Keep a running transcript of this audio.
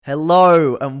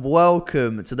Hello and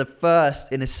welcome to the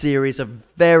first in a series of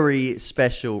very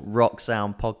special Rock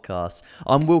Sound podcasts.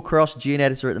 I'm Will Cross, Junior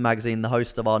Editor at the magazine, the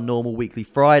host of our normal weekly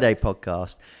Friday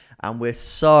podcast. And we're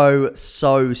so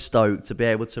stoked to be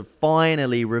able to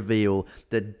finally reveal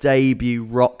the debut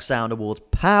Rock Sound Awards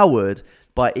powered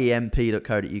by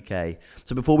emp.co.uk.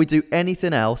 So before we do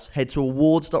anything else, head to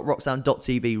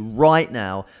awards.rocksound.tv right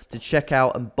now to check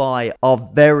out and buy our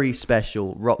very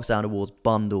special Rock Sound Awards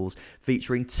bundles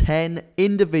featuring 10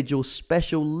 individual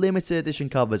special limited edition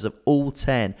covers of all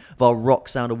 10 of our Rock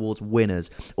Sound Awards winners.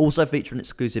 Also featuring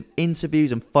exclusive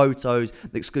interviews and photos,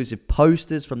 exclusive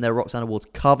posters from their Rock Sound Awards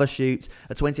cover shoots,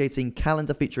 a 2018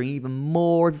 calendar featuring even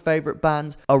more of your favourite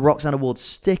bands, a Rock Sound Awards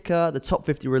sticker, the top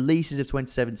 50 releases of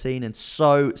 2017, and so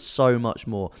much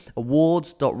more.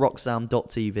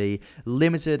 Awards.rocksound.tv,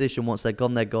 limited edition. Once they're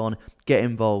gone. Get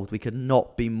involved. We could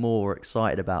not be more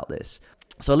excited about this.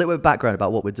 So a little bit of background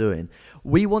about what we're doing.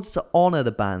 We wanted to honour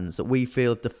the bands that we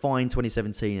feel defined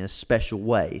 2017 in a special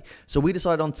way. So we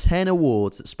decided on 10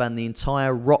 awards that span the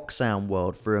entire rock sound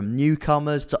world, from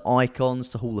newcomers to icons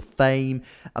to Hall of Fame,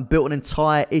 and built an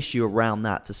entire issue around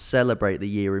that to celebrate the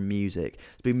year in music.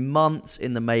 It's been months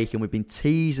in the making. We've been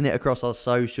teasing it across our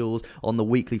socials, on the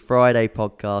weekly Friday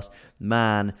podcast.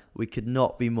 Man, we could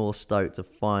not be more stoked to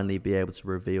finally be able to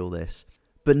reveal this.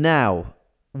 But now,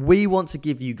 we want to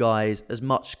give you guys as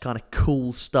much kind of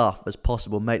cool stuff as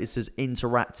possible, make this as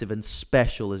interactive and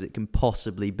special as it can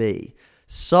possibly be.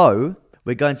 So,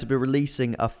 we're going to be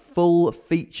releasing a full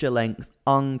feature-length,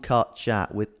 uncut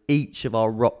chat with each of our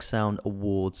Rock Sound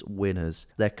Awards winners.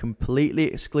 They're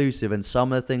completely exclusive, and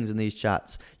some of the things in these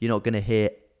chats you're not going to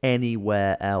hear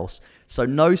anywhere else. So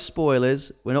no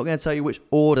spoilers. We're not going to tell you which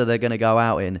order they're going to go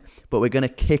out in, but we're going to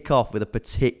kick off with a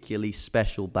particularly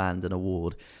special band and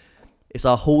award. It's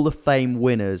our Hall of Fame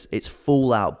winners. It's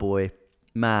Fall Out Boy.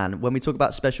 Man, when we talk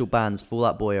about special bands, Fall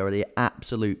Out Boy are the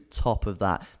absolute top of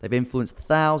that. They've influenced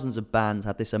thousands of bands,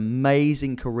 had this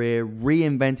amazing career,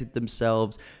 reinvented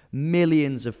themselves,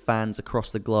 millions of fans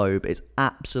across the globe. It's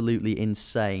absolutely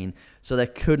insane. So there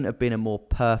couldn't have been a more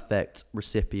perfect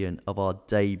recipient of our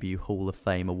debut Hall of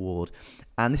Fame award.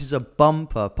 And this is a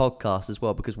bumper podcast as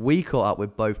well, because we caught up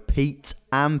with both Pete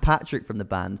and Patrick from the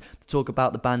band to talk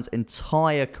about the band's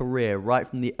entire career, right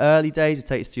from the early days of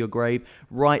Take Us to Your Grave,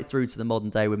 right through to the modern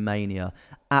day with Mania.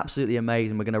 Absolutely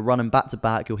amazing. We're going to run them back to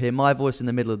back. You'll hear my voice in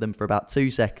the middle of them for about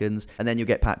 2 seconds, and then you'll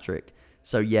get Patrick.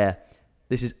 So yeah,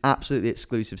 this is absolutely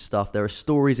exclusive stuff. There are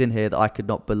stories in here that I could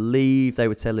not believe they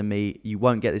were telling me. You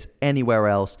won't get this anywhere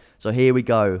else. So here we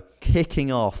go.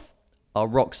 Kicking off our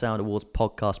Rock Sound Awards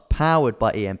podcast powered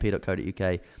by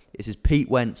emp.co.uk. This is Pete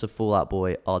Wentz of Fall Out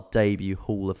Boy, our debut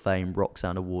Hall of Fame Rock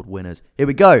Sound Award winners. Here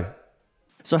we go.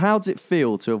 So how does it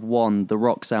feel to have won the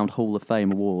Rock Sound Hall of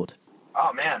Fame award?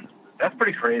 Oh, man, that's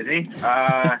pretty crazy.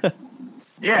 Yeah,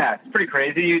 it's pretty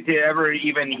crazy. To ever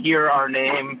even hear our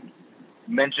name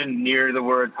mentioned near the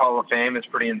words Hall of Fame is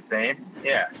pretty insane.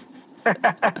 Yeah.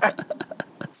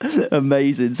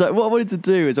 Amazing. So what I wanted to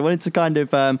do is I wanted to kind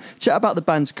of chat about the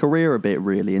band's career a bit,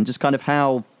 really, and just kind of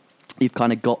how you've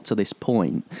kind of got to this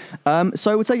point.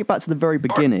 So we'll take it back to the very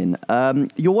beginning.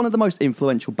 You're one of the most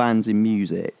influential bands in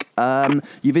music.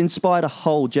 You've inspired a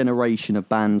whole generation of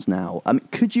bands now.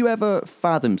 Could you ever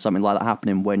fathom something like that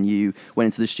happening when you went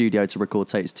into the studio to record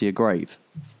Take Us to Your Grave?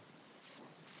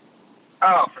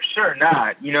 Oh, for sure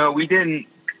not. You know, we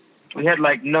had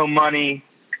like no money.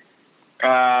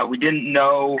 We didn't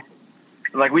know,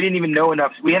 like, we didn't even know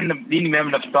enough. We didn't even have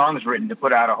enough songs written to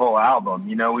put out a whole album.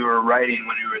 You know, we were writing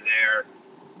when we were there.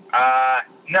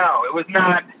 No, it was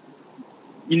not,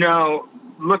 you know,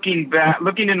 looking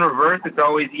in reverse, it's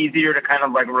always easier to kind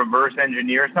of like reverse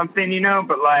engineer something, you know,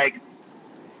 but like,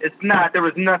 it's not, there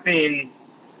was not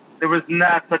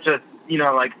such a, you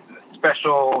know, like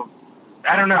special,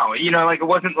 I don't know, you know, like it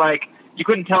wasn't like, you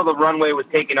couldn't tell the runway was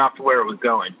taking off to where it was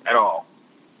going at all.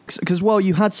 Because, well,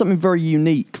 you had something very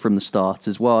unique from the start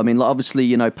as well. I mean, like, obviously,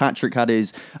 you know, Patrick had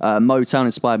his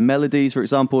Motown-inspired melodies, for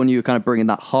example, and you were kind of bringing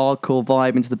that hardcore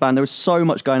vibe into the band. There was so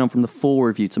much going on from the four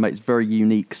of you to make this very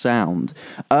unique sound.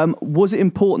 Was it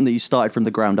important that you started from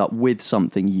the ground up with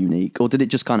something unique, or did it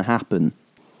just kind of happen?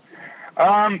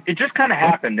 It just kind of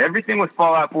happened. Everything with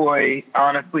Fall Out Boy,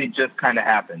 honestly, just kind of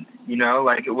happened. You know,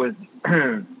 like it was,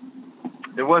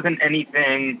 there wasn't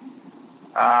anything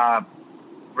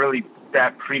really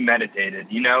that premeditated,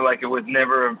 you know, like it was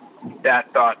never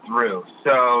that thought through.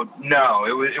 So no,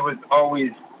 it was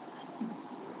always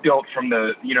built from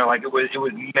the, you know, like it was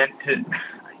meant to,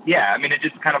 yeah, I mean, it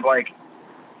just kind of like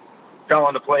fell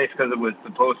into place because it was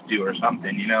supposed to or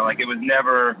something, you know, like it was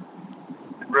never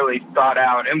really thought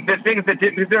out. And the things that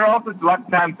did, because there are also lots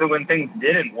of times that when things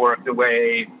didn't work the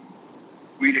way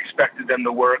we'd expected them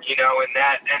to work,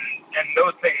 and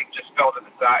those things just fell to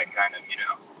the side, kind of.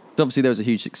 Obviously, there was a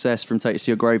huge success from Take Us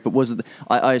to Your Grave, but was it?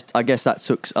 I guess that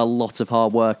took a lot of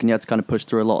hard work, and you had to kind of push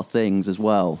through a lot of things as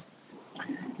well.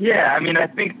 Yeah, I mean, I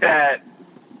think that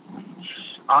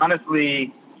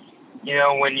honestly,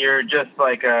 when you're just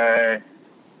like a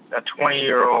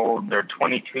 20-year-old or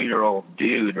 22-year-old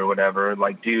dude or whatever,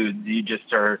 like, dude,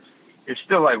 you're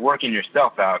still like working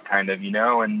yourself out, kind of,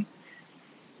 and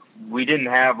we didn't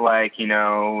have like,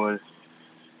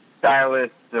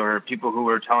 stylists or people who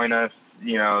were telling us,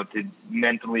 to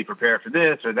mentally prepare for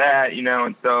this or that,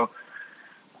 and so,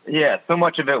 yeah, so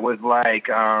much of it was like,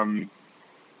 trial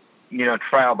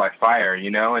by fire,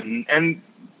 and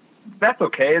that's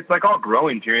okay. It's like all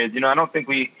growing periods, I don't think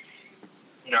we,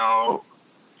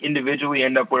 individually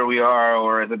end up where we are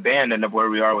or as a band end up where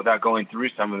we are without going through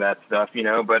some of that stuff,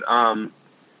 but,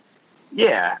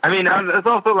 yeah, I mean, it's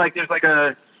also like, there's like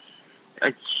a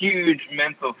huge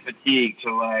mental fatigue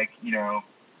to like,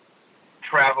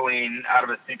 traveling out of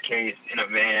a suitcase in a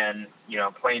van,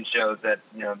 playing shows that,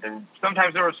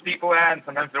 sometimes there was people at and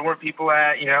sometimes there weren't people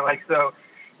at, so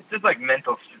it's just like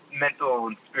mental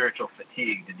and spiritual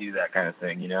fatigue to do that kind of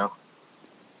thing,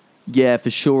 Yeah, for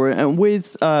sure. And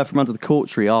with From Under the Cork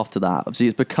Tree after that, obviously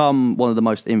it's become one of the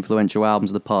most influential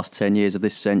albums of the past 10 years of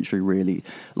this century, really.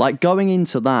 Like, going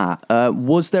into that,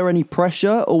 was there any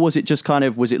pressure, or was it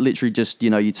literally just,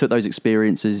 you took those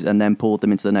experiences and then poured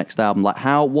them into the next album? Like,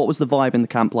 what was the vibe in the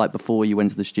camp like before you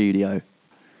went to the studio?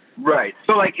 Right.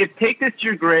 So, like, if Take This to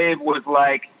Your Grave was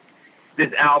like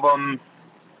this album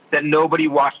that nobody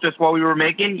watched us while we were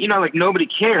making, like nobody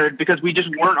cared because we just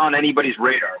weren't on anybody's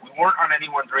radar. We weren't on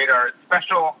anyone's radar. It's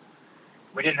special.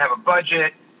 We didn't have a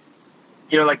budget.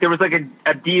 Like there was like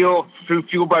a deal through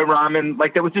Fueled by Ramen.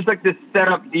 Like there was just like this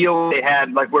setup deal they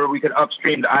had, like where we could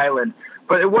upstream to Island.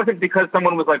 But it wasn't because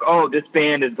someone was like, oh, this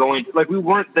band is going to, like, we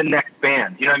weren't the next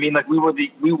band. You know what I mean? Like we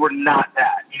were not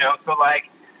that, So like,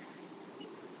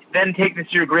 then Take This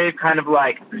to Your Grave kind of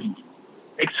like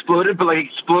exploded, but like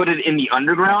exploded in the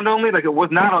underground only. Like it was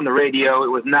not on the radio. It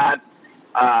was not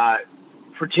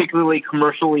particularly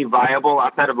commercially viable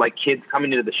outside of like kids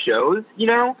coming to the shows,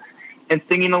 and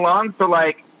singing along. So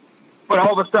like, but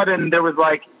all of a sudden there was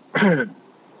like, when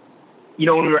we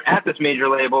were at this major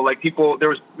label, like people were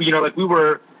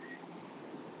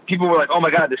like, oh my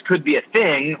God, this could be a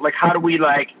thing. Like, how do we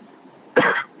like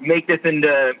make this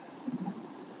into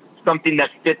something that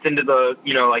fits into the,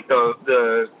 like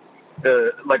the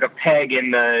like a peg in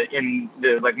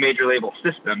the like major label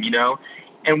system,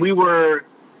 and we were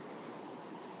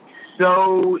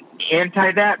so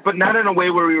anti that, but not in a way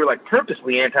where we were like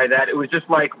purposely anti that. It was just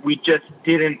like, we just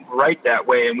didn't write that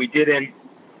way and we didn't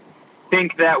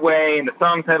think that way, and the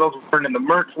song titles weren't, and the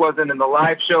merch wasn't, and the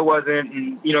live show wasn't,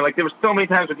 and like there was so many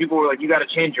times when people were like, you got to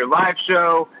change your live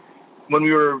show. When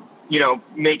we were,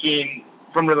 making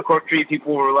From Under the Cork Tree,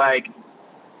 people were like,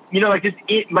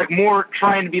 more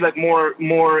trying to be like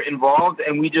more involved,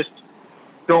 and we just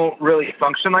don't really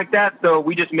function like that. So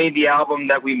we just made the album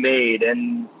that we made,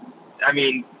 and I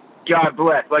mean, God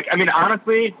bless. Like, I mean,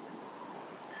 honestly,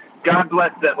 God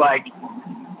bless that. Like,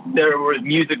 there was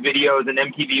music videos and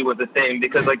MTV was a thing,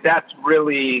 because like that's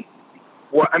really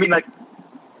what I mean. Like,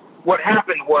 what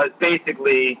happened was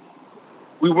basically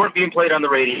we weren't being played on the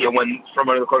radio when From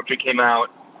Under the Cork Tree came out.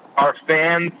 Our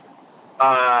fans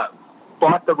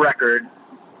bought the record,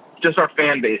 just our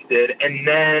fan base did, and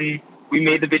then we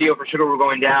made the video for Sugar We're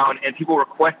Going Down, and people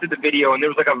requested the video, and there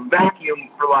was like a vacuum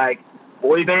for like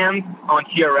boy bands on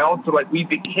TRL, so like we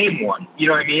became one, you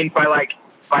know what I mean, by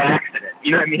accident,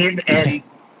 you know what I mean,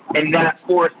 and that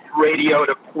forced radio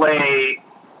to play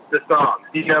the songs,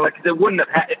 like, 'cause it wouldn't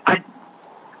have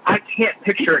I can't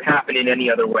picture it happening any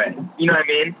other way, you know what I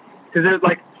mean, because there's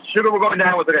like Sugar We're Going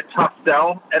Down was like a tough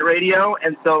sell at radio,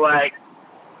 and so like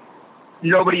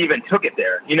nobody even took it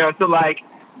there, so like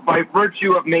by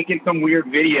virtue of making some weird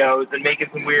videos and making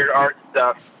some weird art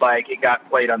stuff, like it got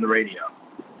played on the radio.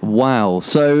 Wow.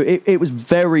 So it was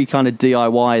very kind of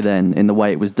DIY then in the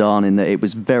way it was done, in that it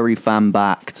was very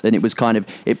fan-backed, and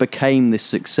it became this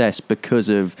success because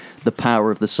of the power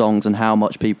of the songs and how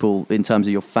much people, in terms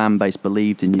of your fan base,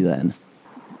 believed in you then.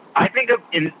 I think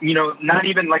not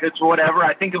even like it's whatever.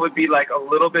 I think it would be like a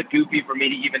little bit goofy for me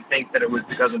to even think that it was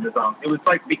because of the songs. It was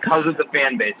like because of the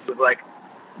fan base. It was like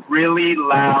really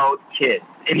loud kids.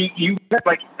 And you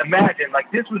like imagine,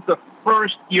 like this was the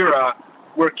first era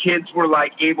where kids were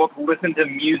like able to listen to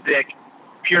music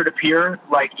peer to peer,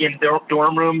 like in their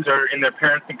dorm rooms or in their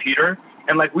parents' computer.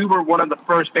 And like we were one of the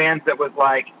first bands that was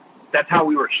like that's how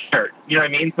we were shared. You know what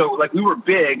I mean? So like we were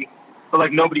big, but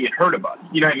like nobody had heard of us.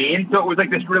 You know what I mean? So it was like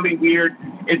this really weird.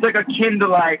 It's like akin to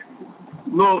like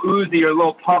Lil Uzi or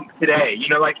Lil Pump today. You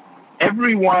know, like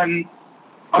everyone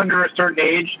under a certain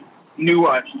age knew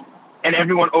us, and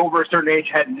everyone over a certain age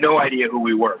had no idea who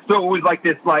we were. So it was like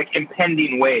this like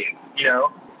impending wave. You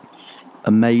know.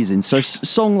 Amazing. So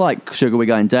song like Sugar We're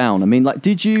Going Down, I mean, like,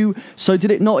 did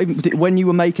it not even, when you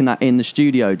were making that in the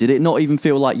studio, did it not even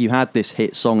feel like you had this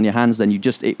hit song in your hands then?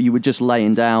 You were just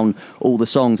laying down all the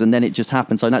songs and then it just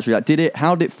happened so naturally? Like,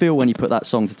 how did it feel when you put that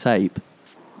song to tape?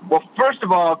 Well, first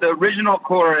of all, the original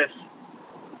chorus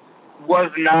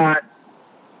was not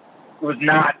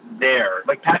there.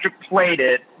 Like, Patrick played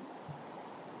it,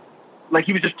 like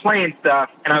he was just playing stuff,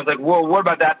 and I was like, "Whoa, what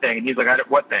about that thing?" And he's like,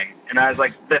 "What thing?" And I was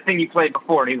like, "The thing you played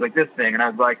before." And he was like, "This thing." And I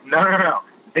was like, No.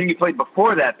 The thing you played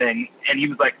before that thing." And he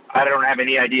was like, "I don't have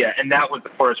any idea." And that was the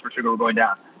chorus for Sugar We're Going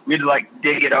Down. We had to like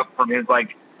dig it up from his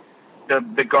like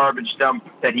the garbage dump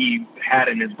that he had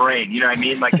in his brain. You know what I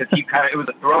mean? Like, 'cause it was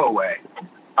a throwaway.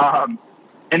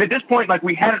 And at this point, like,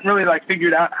 we hadn't really like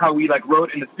figured out how we like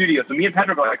wrote in the studio. So me and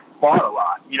Patrick like fought a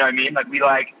lot. You know what I mean? Like, we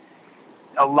like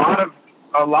a lot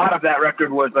of that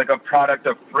record was like a product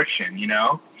of friction, you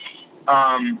know?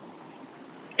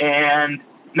 And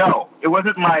no, it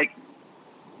wasn't like,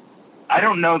 I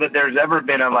don't know that there's ever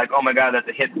been a like, oh my God, that's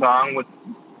a hit song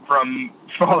from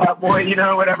Fall Out Boy, you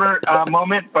know, whatever,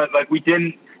 moment. But like we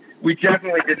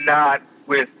definitely did not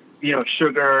with, you know,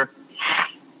 Sugar.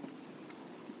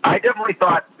 I definitely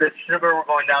thought that Sugar We're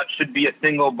Going Down should be a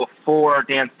single before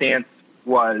Dance Dance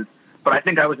was, but I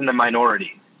think I was in the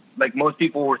minority. Like most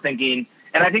people were thinking,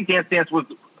 and I think Dance Dance was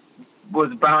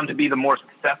bound to be the more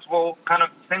successful kind of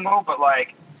single, but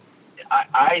like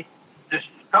I just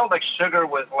felt like Sugar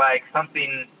was like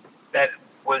something that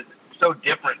was so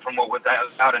different from what was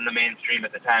out in the mainstream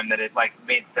at the time that it like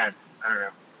made sense. I don't know.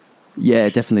 Yeah,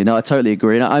 definitely. No, I totally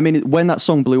agree. And I mean, when that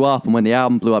song blew up and when the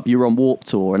album blew up, you were on Warped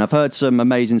Tour, and I've heard some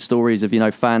amazing stories of, you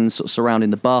know, fans sort of surrounding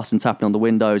the bus and tapping on the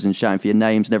windows and shouting for your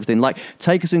names and everything. Like,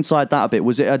 take us inside that a bit.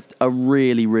 Was it a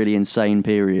really, really insane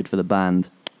period for the band?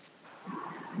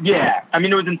 Yeah, I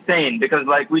mean, it was insane because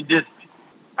like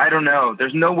I don't know.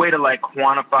 There's no way to like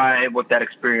quantify what that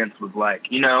experience was like.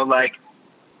 You know, like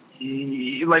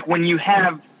when you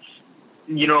have,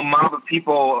 you know, a mob of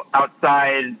people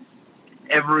outside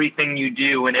everything you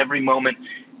do in every moment.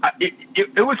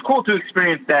 It was cool to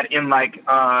experience that in like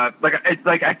it's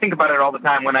like I think about it all the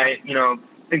time when I, you know,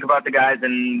 think about the guys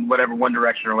in whatever One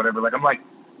Direction or whatever. Like I'm like,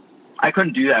 I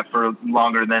couldn't do that for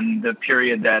longer than the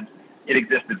period that it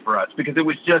existed for us because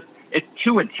it's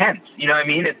too intense. You know what I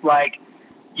mean? It's like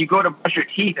you go to brush your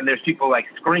teeth and there's people like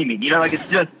screaming. You know, like it's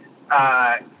just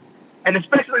and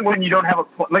especially when you don't have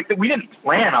we didn't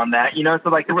plan on that. You know, so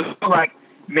like there was no like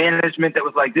management that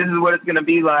was like, this is what it's going to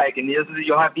be like, and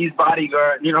you'll have these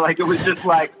bodyguards, you know, like it was just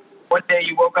like one day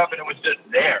you woke up and it was just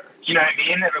there, you know what I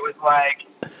mean? And it was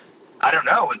like, I don't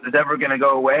know, is it ever going to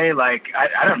go away? Like,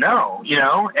 I don't know, you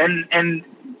know? And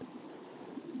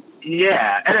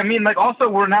yeah, and I mean, like, also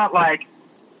we're not like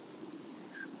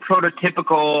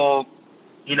prototypical,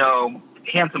 you know,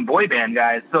 handsome boy band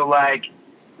guys, so like,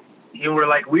 you were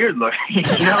like weird looking,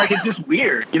 you know, like it's just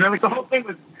weird, you know, like the whole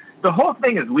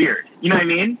thing is weird. You know what I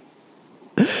mean?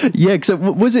 Yeah. So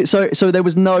was it? So there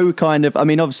was no kind of. I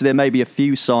mean, obviously there may be a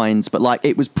few signs, but like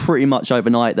it was pretty much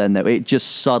overnight. Then that it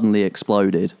just suddenly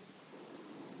exploded.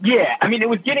 Yeah. I mean, it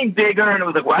was getting bigger, and it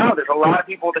was like, wow, there's a lot of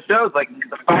people at the shows. Like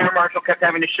the fire marshal kept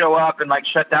having to show up and like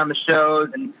shut down the shows,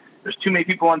 and there's too many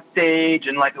people on stage,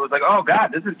 and like it was like, oh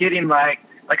God, this is getting like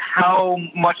how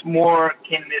much more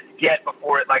can this get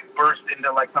before it like bursts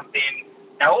into like something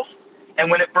else? And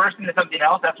when it burst into something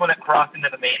else, that's when it crossed into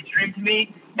the mainstream to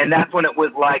me. And that's when it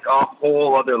was like a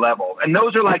whole other level. And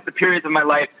those are like the periods of my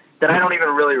life that I don't even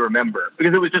really remember.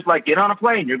 Because it was just like, get on a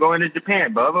plane, you're going to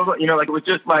Japan, blah, blah, blah. You know, like it was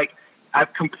just like,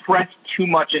 I've compressed too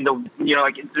much into, you know,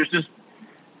 like there's just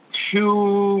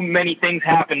too many things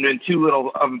happened in too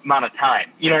little amount of time.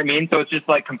 You know what I mean? So it's just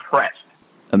like compressed.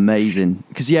 Amazing.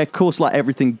 Because yeah, of course, like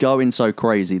everything going so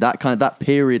crazy, that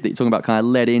period that you're talking about kind of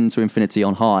led into Infinity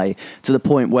on High to the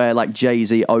point where like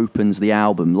Jay-Z opens the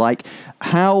album. Like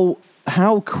how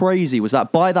crazy was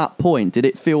that? By that point, did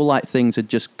it feel like things had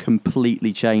just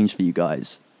completely changed for you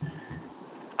guys?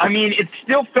 I mean, it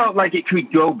still felt like it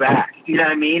could go back. You know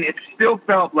what I mean? It still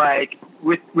felt like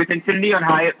with Infinity on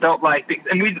High, it felt like,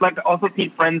 and we'd like also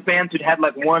seen Friends bands who'd had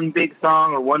like one big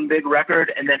song or one big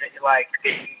record, and then it, like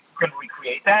they couldn't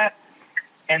recreate that.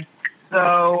 And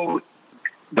so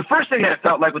the first thing that it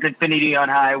felt like with Infinity on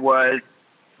High was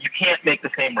you can't make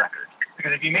the same record,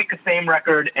 because if you make the same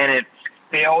record and it's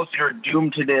fails, you're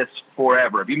doomed to this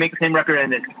forever. If you make the same record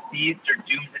and it succeeds, you're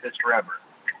doomed to this forever.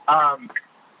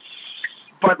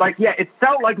 But like, yeah, it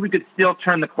felt like we could still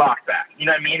turn the clock back. You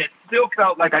know what I mean? It still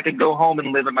felt like I could go home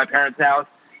and live at my parents' house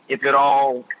if it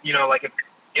all, you know, like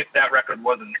if that record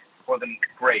wasn't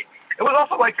great. It was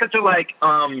also like such a like,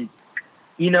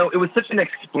 you know, it was such an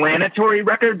explanatory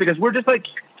record because we're just like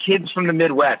kids from the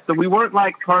Midwest. So we weren't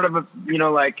like part of a, you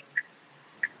know, like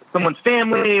someone's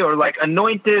family or like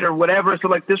anointed or whatever. So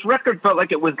like this record felt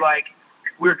like it was like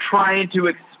we're trying to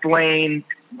explain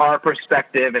our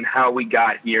perspective and how we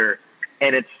got here.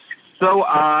 And it's so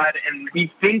odd. And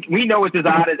we know it's as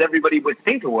odd as everybody would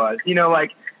think it was, you know,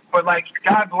 like, but like,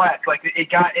 God bless, like it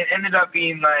ended up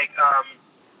being like,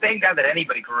 thank God that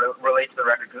anybody could relate to the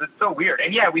record because it's so weird.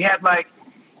 And yeah, we had like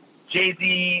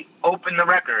Jay-Z open the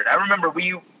record. I remember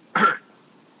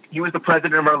he was the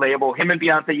president of our label. Him and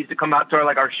Beyonce used to come out to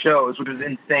our shows, which was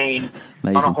insane.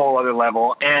 Amazing. On a whole other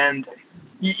level. And,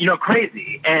 you know,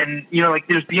 crazy. And, you know, like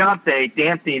there's Beyonce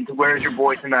dancing to Where's Your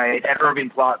Boy Tonight at Irving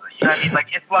Plaza. You know what I mean? Like,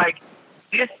 it's like,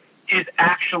 this is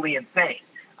actually insane.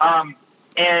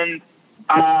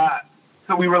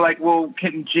 So we were like, well,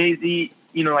 can Jay-Z,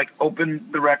 you know, like open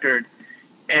the record?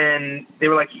 And they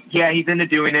were like, yeah, he's into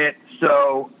doing it.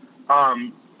 So,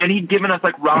 and he'd given us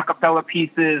like Rockefeller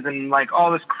pieces and like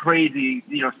all this crazy,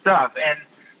 you know, stuff. And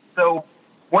so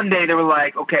one day they were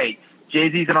like, okay,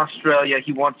 Jay-Z's in Australia.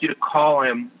 He wants you to call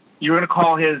him. You're going to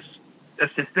call his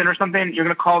assistant or something. You're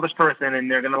going to call this person and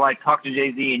they're going to like talk to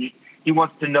Jay-Z and he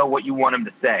wants to know what you want him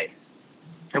to say.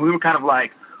 And we were kind of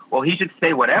like, well, he should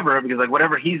say whatever because like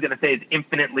whatever he's going to say is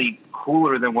infinitely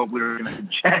cooler than what we were going to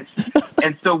suggest.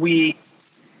 And so me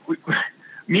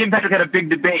and Patrick had a big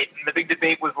debate, and the big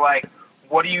debate was like,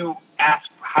 how do you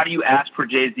ask for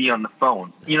Jay-Z on the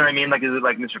phone? You know what I mean? Like, is it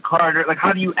like Mr. Carter? Like,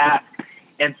 how do you ask?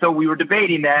 And so we were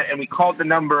debating that, and we called the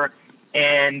number,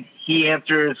 and he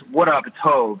answers, "What up? It's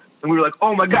Hov." And we were like,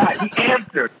 "Oh my God, he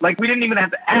answered!" Like, we didn't even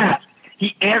have to ask.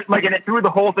 He answered, like, and it threw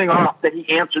the whole thing off that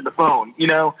he answered the phone, you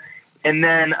know. And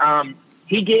then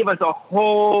he gave us a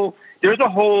whole. There's a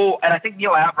whole, and I think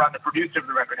Neil Avron, the producer of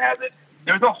the record, has it.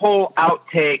 There's a whole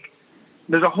outtake.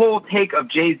 There's a whole take of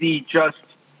Jay-Z just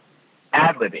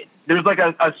ad-libbing. There's like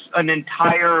an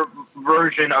entire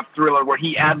version of Thriller where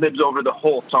he ad-libs over the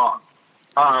whole song,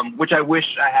 which I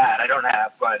wish I had. I don't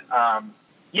have, but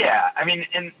yeah. I mean,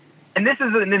 and this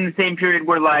is in the same period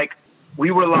where like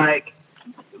we were like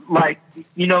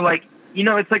you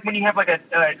know, it's like when you have like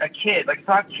a kid, like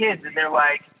so I have kids, and they're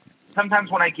like,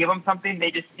 sometimes when I give them something,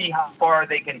 they just see how far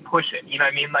they can push it. You know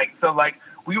what I mean? Like, so like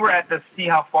we were at the see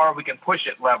how far we can push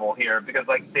it level here because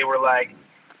like they were like,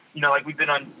 you know, like we've been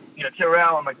on, you know,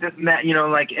 TRL and like this and that, you know,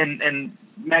 like and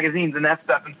magazines and that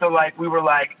stuff. And so like we were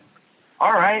like,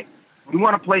 all right, we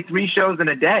want to play 3 shows in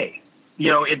a day,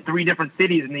 you know, in 3 different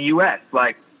cities in the U.S.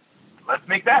 Like, let's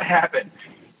make that happen.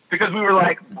 Because we were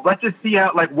like, let's just see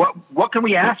how, like, what can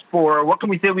we ask for? What can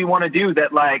we say we want to do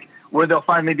that, like, where they'll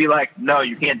finally be like, no,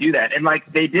 you can't do that. And,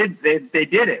 like, they did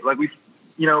it. Like,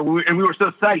 you know, and we were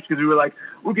so psyched because we were like,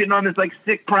 we're getting on this, like,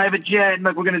 sick private jet and,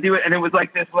 like, we're going to do it. And it was,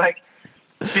 like, this, like,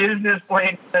 business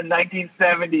plane in the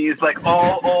 1970s, like,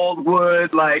 all old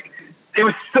wood. Like, it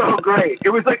was so great. It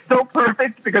was, like, so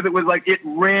perfect because it was, like, it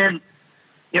ran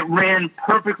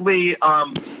perfectly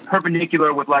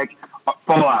perpendicular with, like,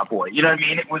 Fall Out Boy. You know what I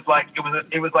mean? It was like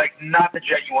not the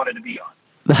jet you wanted to be on.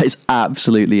 That is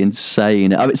absolutely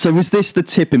insane. I mean, so was this the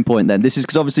tipping point then? This is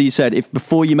because obviously you said if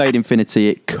before you made Infinity,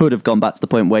 it could have gone back to the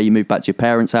point where you moved back to your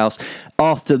parents' house.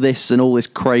 After this and all this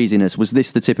craziness, was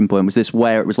this the tipping point? Was this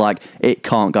where it was like, it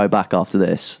can't go back after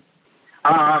this?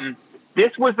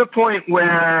 This was the point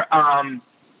where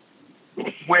this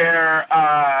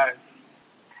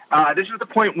is the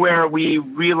point where we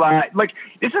realized, like,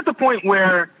 this is the point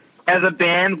where as a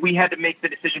band, we had to make the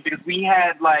decision because we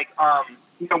had, like,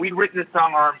 you know, we'd written this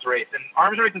song, Arms Race. And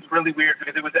Arms Race is really weird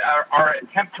because it was our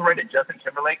attempt to write a Justin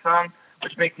Timberlake song,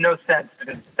 which makes no sense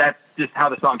because that's just how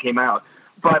the song came out.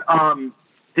 But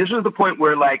this was the point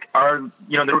where, like,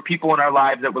 you know, there were people in our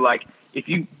lives that were like, if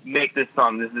you make this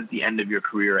song, this is the end of your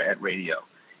career at radio.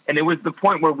 And it was the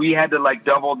point where we had to, like,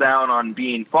 double down on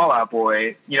being Fall Out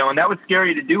Boy, you know, and that was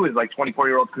scary to do as, like,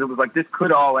 24-year-olds because it was like, this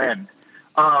could all end.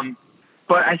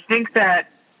 But I think that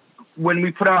when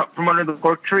we put out From Under the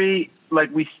Cork Tree,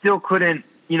 like, we still couldn't,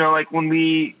 you know, like, when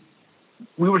we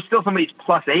were still somebody's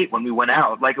 +8 when we went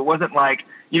out. Like, it wasn't like,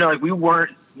 you know, like, we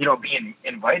weren't, you know, being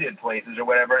invited places or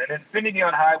whatever. And Infinity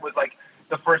on High was, like,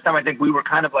 the first time I think we were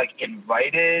kind of, like,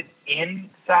 invited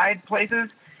inside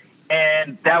places.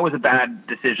 And that was a bad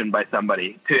decision by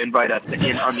somebody to invite us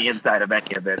in on the inside of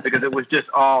any of it because it was just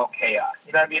all chaos.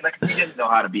 You know what I mean? Like, we didn't know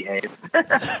how to behave.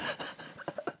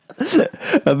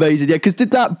 Amazing. Yeah, because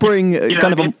did that bring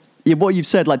what you've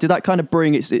said? Like, did that kind of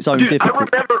bring its own difficulty? I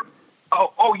remember.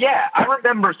 Oh yeah, I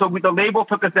remember. So the label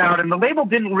took us out, and the label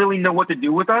didn't really know what to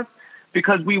do with us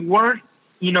because we weren't,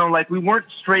 we weren't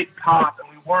straight pop, and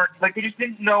we weren't like they just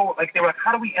didn't know. Like they were like,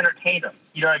 how do we entertain them?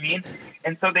 You know what I mean?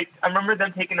 And so I remember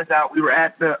them taking us out. We were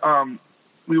at the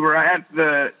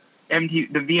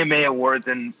VMA Awards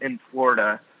in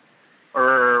Florida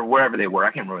or wherever they were.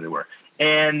 I can't remember where they were.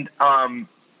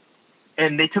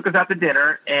 And they took us out to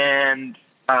dinner, and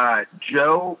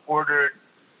Joe ordered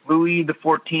Louis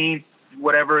XIV,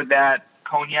 whatever that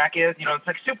cognac is. It's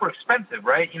like super expensive,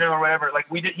 right? Or whatever. Like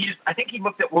I think he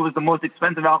looked at what was the most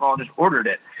expensive alcohol and just ordered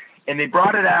it. And they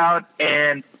brought it out,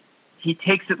 and he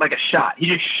takes it like a shot. He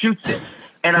just shoots it.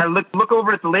 And I look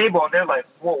over at the label, and they're like,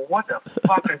 whoa, what the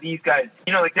fuck are these guys?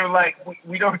 Like they were like,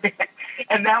 we don't.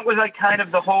 And that was like kind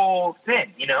of the whole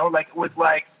thing, like it was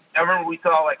like, I remember we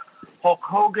saw like Hulk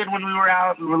Hogan when we were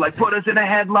out. We were like, put us in a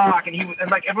headlock. And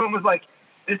like everyone was like,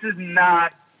 this is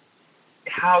not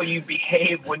how you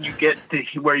behave when you get to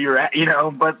where you're at,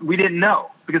 but we didn't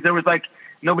know because there was like,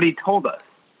 nobody told us.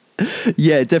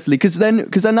 Yeah, definitely. Because then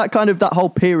that whole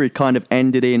period kind of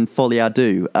ended in Folie à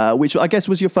Deux, which I guess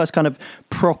was your first kind of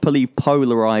properly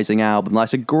polarizing album. Like,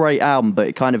 it's a great album, but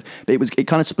it kind of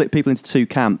split people into two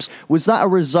camps. Was that a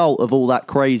result of all that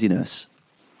craziness?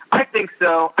 I think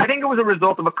so. I think it was a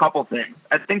result of a couple things.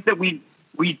 I think that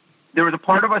there was a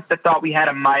part of us that thought we had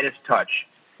a Midas touch,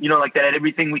 like that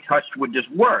everything we touched would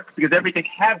just work because everything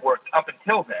had worked up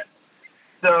until then.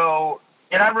 So,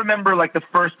 and I remember like the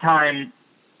first time,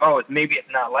 maybe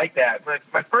it's not like that, but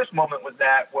my first moment was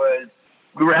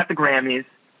we were at the Grammys,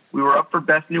 we were up for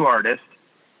Best New Artist,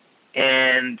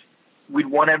 and we'd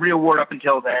won every award up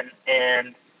until then,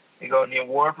 and they go, and the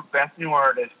award for Best New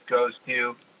Artist goes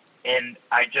to, and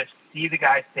I just see the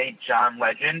guy say John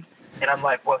Legend, and I'm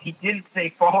like, well, he didn't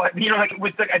say Fall. It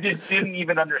was like I just didn't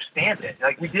even understand it.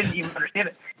 Like we didn't even understand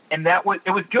it, and it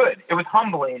was good. It was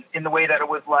humbling in the way that it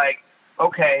was like,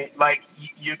 okay, like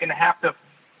you're gonna have to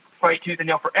fight tooth and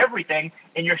nail for everything,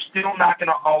 and you're still not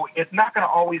gonna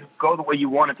always go the way you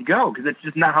want it to go because it's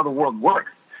just not how the world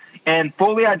works. And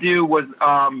Folie à Deux was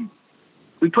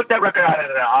we put that record out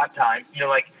at an odd time.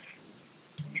 Like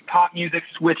pop music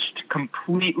switched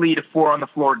completely to Four on the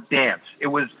Floor dance. It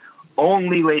was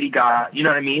only Lady Gaga, you know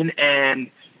what I mean? And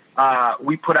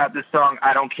we put out this song,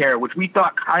 I Don't Care, which we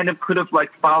thought kind of could have like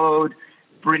followed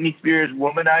Britney Spears'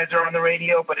 Womanizer on the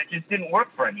radio, but it just didn't work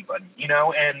for anybody,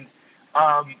 and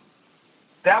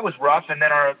that was rough. And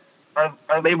then our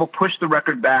label pushed the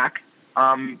record back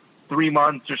 3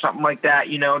 months or something like that,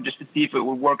 just to see if it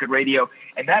would work at radio.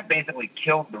 And that basically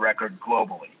killed the record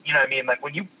globally. You know what I mean? Like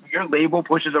when your label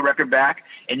pushes a record back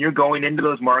and you're going into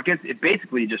those markets, it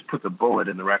basically just puts a bullet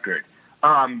in the record.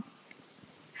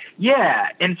 Yeah.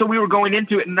 And so we were going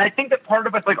into it. And I think that part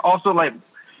of us, like, also like,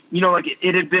 like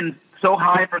it had been so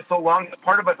high for so long, that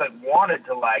part of us like wanted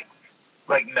to like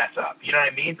mess up. You know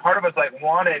what I mean? Part of us like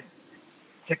wanted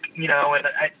to, and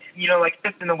I, like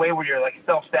just in the way where you're like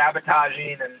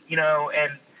self-sabotaging and,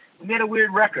 and we made a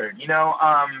weird record,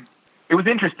 it was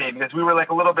interesting because we were like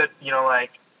a little bit,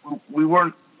 like we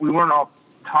weren't all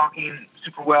talking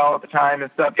super well at the time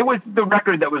and stuff. It was the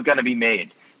record that was going to be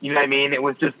made. You know what I mean? It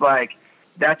was just like,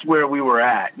 that's where we were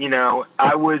at.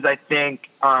 I was, I think,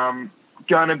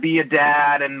 gonna be a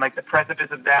dad, and like the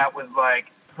precipice of that was like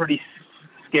pretty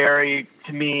scary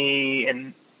to me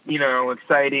and,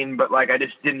 exciting, but like I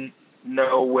just didn't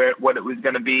know what it was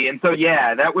going to be. And so,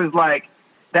 yeah, that was like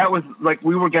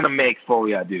we were going to make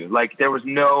Folie à Deux. Like there was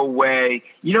no way,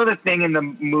 the thing in the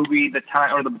movie, the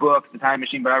book, The Time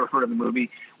Machine, but I refer to the movie,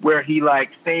 where he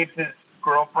like saves his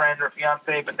girlfriend or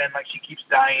fiance, but then like she keeps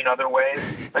dying other ways.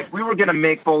 Like we were going to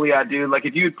make Folie à Deux. Like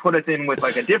if you had put us in with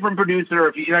like a different producer, or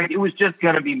if you, like, it was just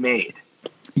going to be made.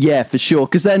 Yeah, for sure.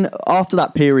 Because then after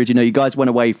that period, you guys went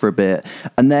away for a bit,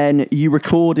 and then you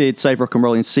recorded Save Rock and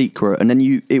Roll in secret, and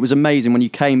then it was amazing when you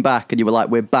came back and you were like,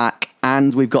 we're back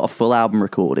and we've got a full album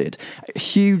recorded.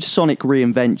 Huge sonic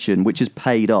reinvention, which has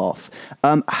paid off.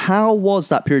 How was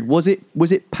that period? Was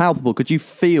it palpable? Could you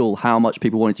feel how much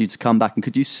people wanted you to come back, and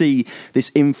could you see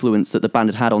this influence that the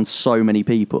band had on so many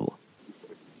people?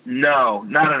 No,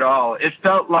 not at all. It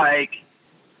felt like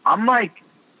I'm like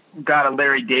got a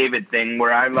Larry David thing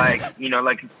where I like,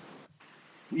 like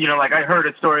I heard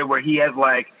a story where he has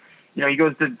like, he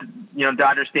goes to,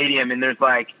 Dodger Stadium and there's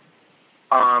like,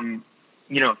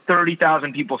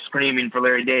 30,000 people screaming for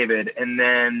Larry David. And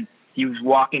then he was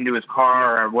walking to his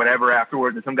car or whatever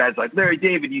afterwards. And some guy's like, Larry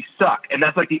David, you suck. And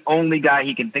that's like the only guy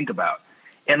he can think about.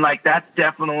 And like, that's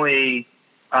definitely,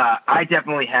 I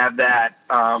definitely have that,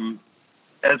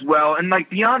 as well. And like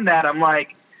beyond that, I'm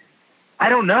like, I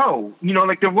don't know. You know,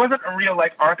 like there wasn't a real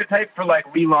like archetype for like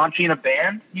relaunching a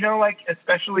band, you know, like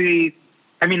especially,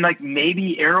 I mean, like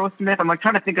maybe Aerosmith. I'm like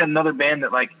trying to think of another band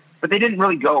that like, but they didn't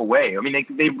really go away. I mean,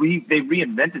 they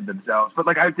reinvented themselves, but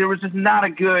like there was just not a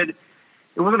good,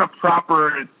 it wasn't a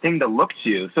proper thing to look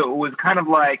to. So it was kind of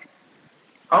like,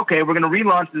 okay, we're going to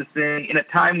relaunch this thing in a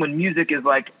time when music is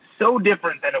like so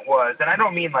different than it was. And I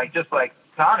don't mean like just like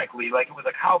sonically, like it was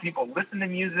like how people listen to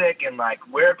music and like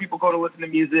where people go to listen to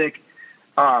music.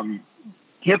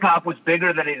 Hip hop was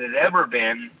bigger than it had ever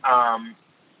been.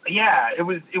 Yeah, it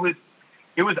was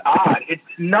odd. It's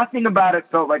nothing about it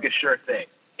felt like a sure thing.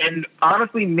 And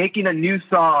honestly, making a new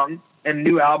song and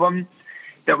new album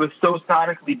that was so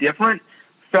sonically different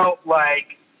felt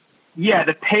like, yeah,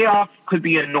 the payoff could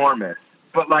be enormous,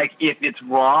 but like if it's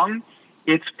wrong,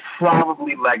 it's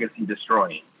probably legacy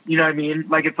destroying. You know what I mean?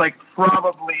 Like it's like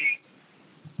probably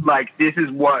like this is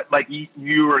what like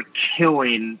you were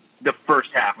killing the first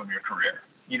half of your career.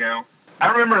 You know, I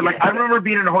remember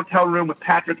being in a hotel room with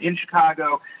Patrick in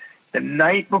Chicago the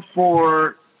night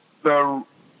before the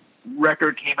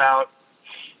record came out,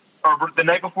 or the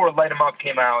night before Light 'Em Up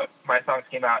came out, my songs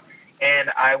came out,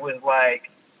 and I was like,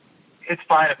 it's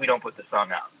fine if we don't put the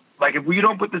song out. Like, if we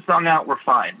don't put the song out, we're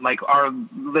fine. Like,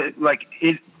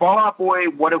 Fall Out Boy,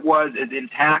 what it was, is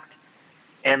intact,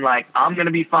 and, like, I'm going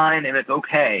to be fine, and it's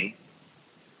okay.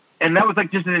 And that was,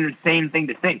 like, just an insane thing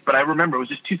to think, but I remember it was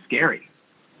just too scary.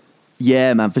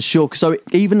 Yeah, man, for sure. So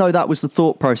even though that was the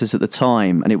thought process at the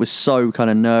time, and it was so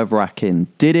kind of nerve-wracking,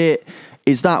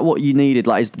 is that what you needed?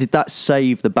 Like, did that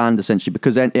save the band essentially?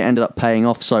 Because it ended up paying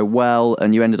off so well,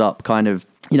 and you ended up kind of,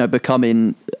 you know,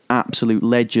 becoming absolute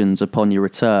legends upon your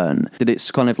return. Did it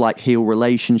kind of like heal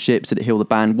relationships? Did it heal the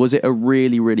band? Was it a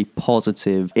really, really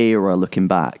positive era looking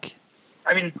back?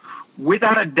 I mean,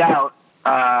 without a doubt,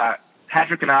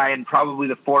 Patrick and I, and probably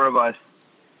the four of us,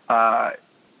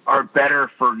 are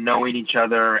better for knowing each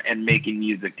other and making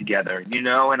music together, you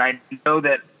know? And I know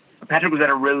that Patrick was at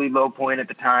a really low point at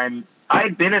the time. I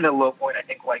had been at a low point, I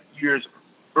think, like years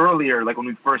earlier, like when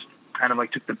we first kind of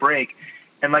like took the break.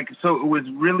 And like, so it was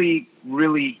really,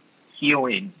 really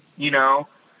healing, you know?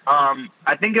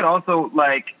 I think it also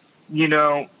like, you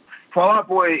know, Fall Out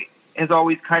Boy has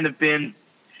always kind of been,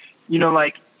 you know,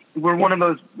 like we were one of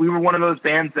those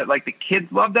bands that like the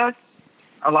kids loved us.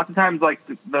 A lot of times, like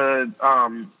the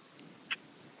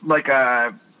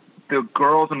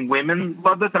girls and women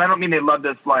loved us, and I don't mean they loved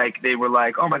us like they were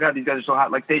like, oh my god, these guys are so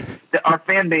hot. Like our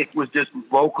fan base was just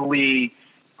vocally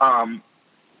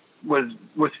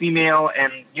was female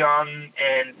and young,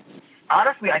 and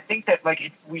honestly, I think that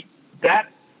like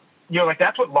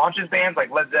that's what launches bands like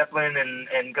Led Zeppelin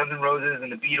and Guns N' Roses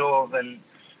and the Beatles and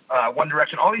One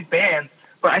Direction, all these bands.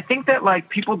 But I think that like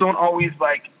people don't always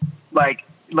like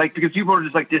because people are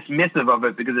just like dismissive of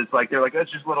it because it's like they're like,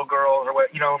 it's just little girls or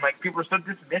what, you know, and like people are so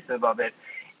dismissive of it.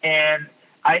 And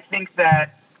I think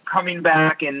that coming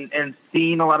back and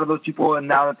seeing a lot of those people, and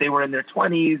now that they were in their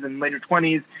 20s and later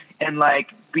 20s, and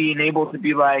like being able to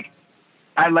be like,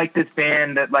 I like this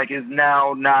band that like is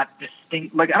now not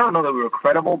distinct. Like, I don't know that we were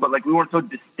credible, but like we weren't so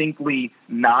distinctly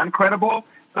non-credible.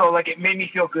 So like it made me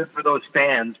feel good for those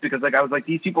fans because like I was like,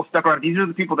 these people stuck around. These are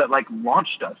the people that like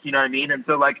launched us, you know what I mean? And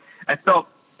so like I felt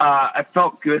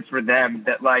good for them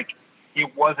that like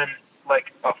it wasn't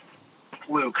like a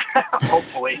fluke,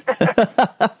 hopefully.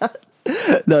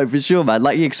 No, for sure, man.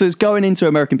 Like, so it's going into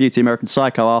American Beauty, American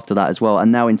Psycho after that as well,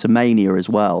 and now into Mania as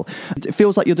well. It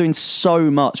feels like you're doing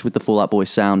so much with the Fall Out Boy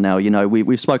sound now. You know,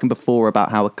 we've spoken before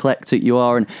about how eclectic you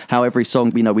are and how every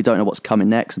song, you know, we don't know what's coming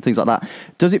next and things like that.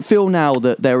 Does it feel now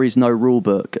that there is no rule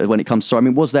book when it comes to, I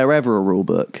mean, was there ever a rule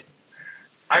book?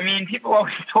 I mean, people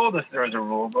always told us there was a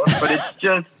rule book, but it's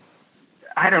just,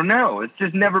 I don't know. It's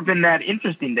just never been that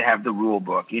interesting to have the rule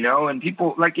book, you know? And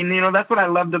people, like, and, you know, that's what I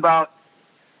loved about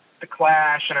The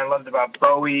Clash and I loved about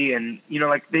Bowie. And, you know,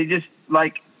 like, they just,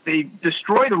 like, they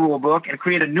destroy the rule book and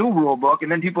create a new rule book.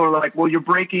 And then people are like, well, you're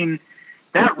breaking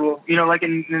that rule, you know, like,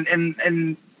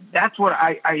 and that's what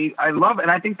I love.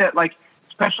 And I think that, like,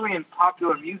 especially in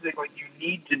popular music, like, you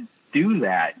need to do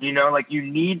that, you know? Like, you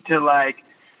need to, like,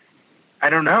 I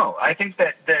don't know. I think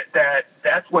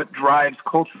that's what drives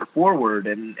culture forward.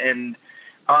 And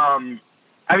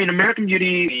I mean, American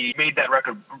Beauty made that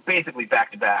record basically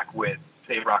back to back with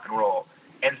Save Rock and Roll.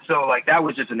 And so like, that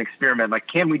was just an experiment. Like,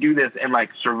 can we do this and like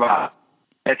survive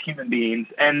as human beings?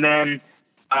 And then,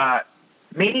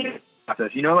 making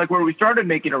process, you know, like where we started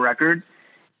making a record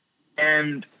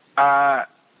and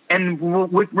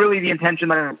with really the intention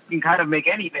that we can kind of make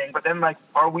anything, but then like,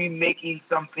 are we making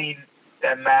something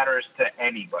that matters to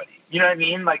anybody. You know what I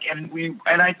mean? Like,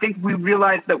 and I think we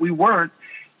realized that we weren't.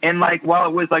 And like, while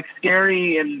it was like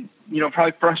scary and,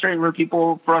 probably frustrating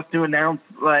for us to announce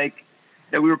like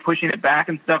that we were pushing it back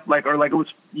and stuff, like, or like it was,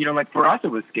 like for us it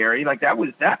was scary. Like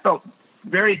that felt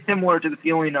very similar to the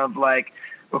feeling of like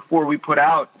before we put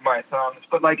out my songs,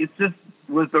 but like it just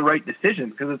was the right decision,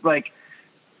 because it's like,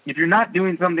 if you're not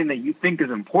doing something that you think is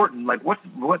important, like what's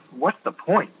the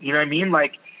point? You know what I mean?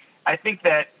 Like, I think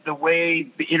that the way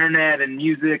the internet and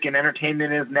music and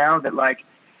entertainment is now, that like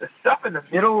the stuff in the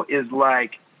middle is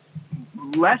like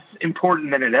less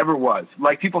important than it ever was.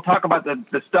 Like, people talk about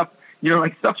the stuff,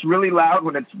 like stuff's really loud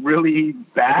when it's really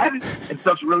bad, and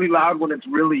stuff's really loud when it's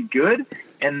really good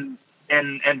and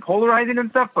polarizing and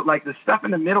stuff. But like the stuff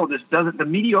in the middle just doesn't, the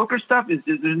mediocre stuff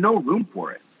there's no room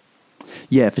for it.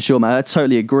 Yeah, for sure, man. I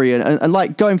totally agree. And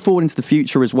like going forward into the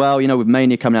future as well, with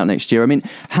Mania coming out next year, I mean,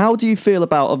 how do you feel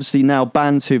about, obviously now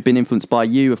bands who've been influenced by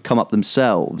you have come up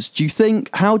themselves?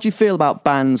 How do you feel about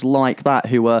bands like that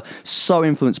who are so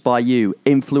influenced by you,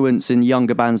 influencing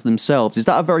younger bands themselves? Is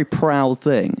that a very proud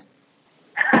thing?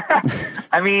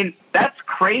 I mean, that's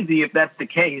crazy if that's the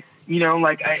case.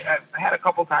 Like I've had a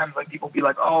couple times like people be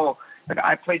like, oh, like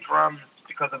I play drums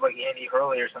because of like Andy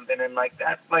Hurley or something, and like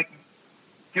that's like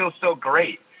feels so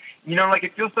great. Like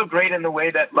it feels so great in the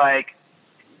way that like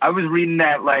I was reading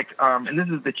that like and this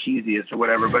is the cheesiest or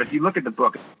whatever, but if you look at the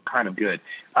book, it's kind of good.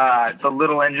 The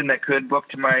Little Engine That Could book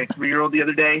to my 3-year-old the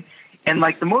other day, and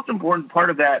like the most important part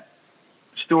of that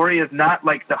story is not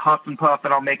like the huff and puff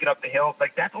and I'll make it up the hill.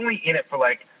 Like that's only in it for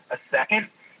like a second.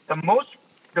 The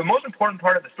most important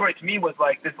part of the story to me was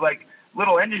like this like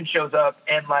little engine shows up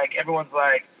and like everyone's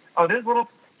like, oh, this little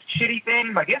shitty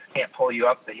thing, I guess, can't pull you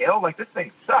up the hill. Like, this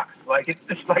thing sucks. Like, it's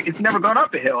just like it's never gone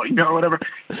up a hill, whatever.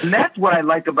 And that's what I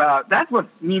like about, that's what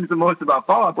means the most about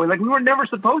Fall Out Boy. Like, we were never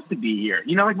supposed to be here.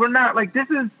 Like, we're not, like, this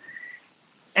is,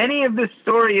 any of this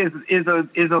story is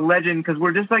a legend, because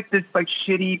we're just like this like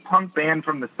shitty punk band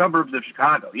from the suburbs of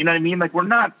Chicago. You know what I mean? Like, we're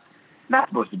not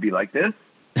supposed to be like this.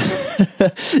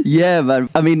 Yeah, man.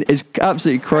 I mean, it's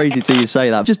absolutely crazy till you say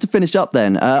that. Just to finish up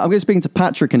then, I'm going to speak to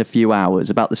Patrick in a few hours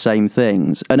about the same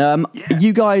things. And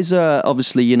you guys are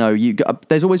obviously,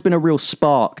 there's always been a real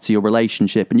spark to your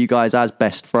relationship, and you guys as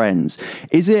best friends.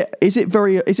 Is it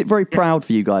very proud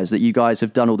for you guys that you guys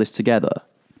have done all this together?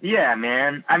 Yeah,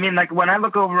 man. I mean, like when I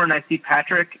look over and I see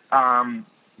Patrick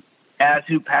as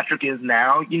who Patrick is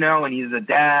now, and he's a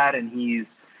dad, and he's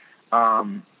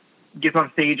gets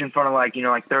on stage in front of like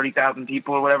 30,000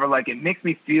 people or whatever, like it makes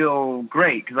me feel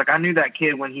great, because like I knew that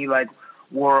kid when he like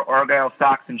wore Argyle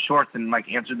socks and shorts and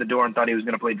like answered the door and thought he was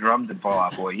going to play drums in Fall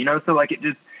Out Boy, so like it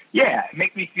just, it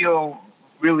makes me feel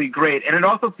really great. And it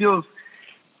also feels,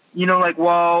 like,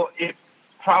 well, it's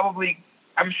probably,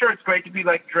 I'm sure it's great to be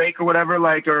like Drake or whatever,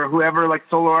 like, or whoever, like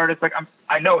solo artist, like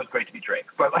I know it's great to be Drake,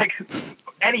 but like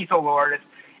any solo artist,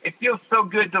 it feels so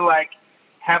good to like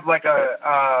have like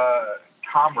a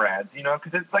comrades,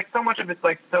 because it's like so much of it's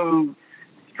like so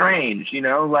strange,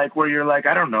 like where you're like,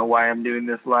 I don't know why I'm doing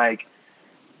this like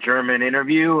German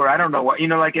interview, or I don't know what,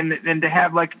 like, and to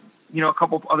have like, a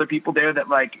couple other people there that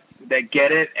like, that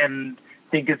get it and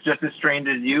think it's just as strange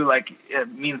as you, like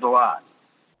it means a lot.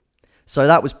 So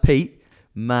that was Pete.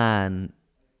 Man,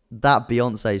 that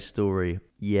Beyonce story,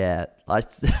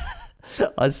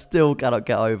 I still cannot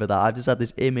get over that. I've just had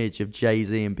this image of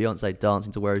Jay-Z and Beyonce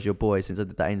dancing to Where Is Your Boy since I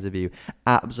did that interview.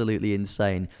 Absolutely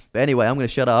insane. But anyway, I'm going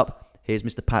to shut up. Here's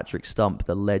Mr. Patrick Stump,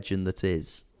 the legend that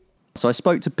is. So I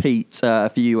spoke to Pete a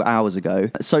few hours ago.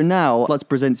 So now I'd like to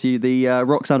present to you the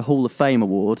Roxanne Hall of Fame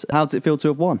Award. How does it feel to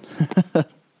have won?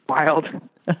 Wild.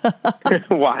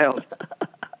 Wild.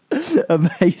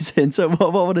 Amazing. So what I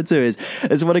want to do is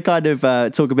I want to kind of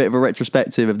talk a bit of a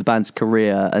retrospective of the band's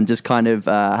career and just kind of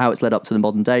how it's led up to the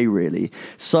modern day, really.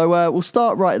 So we'll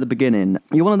start right at the beginning.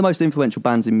 You're one of the most influential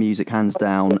bands in music, hands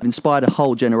down. Inspired a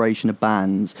whole generation of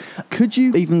bands. Could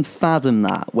you even fathom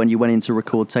that when you went in to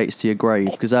record Take This to Your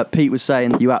Grave? Because Pete was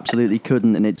saying you absolutely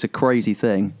couldn't, and it's a crazy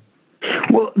thing.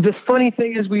 Well, the funny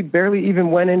thing is we barely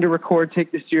even went in to record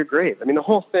Take This to Your Grave. I mean, the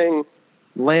whole thing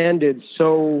landed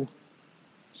so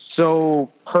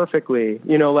perfectly,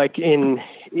 like in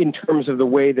terms of the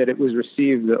way that it was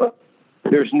received.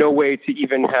 There's no way to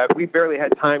even we barely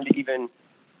had time to even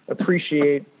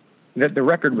appreciate that the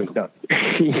record was done,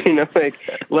 like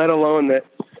let alone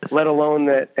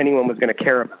that anyone was going to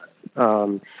care about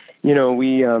it.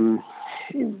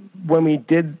 When we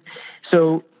did,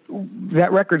 so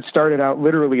that record started out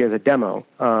literally as a demo,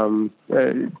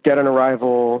 Dead on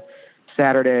Arrival,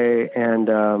 Saturday,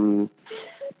 and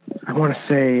I want to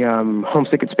say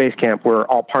Homesick at Space Camp were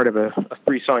all part of a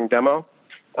 3-song demo.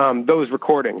 those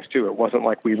recordings too. It wasn't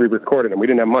like we re-recorded them. We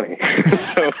didn't have money.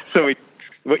 so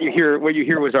what you hear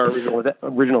was our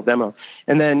original demo.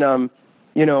 And then,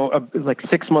 like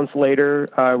 6 months later,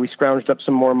 we scrounged up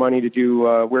some more money to do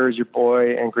Where Is Your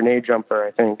Boy and Grenade Jumper,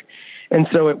 I think. And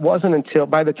so it wasn't until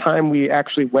by the time we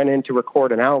actually went in to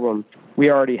record an album, we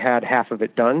already had half of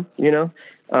it done,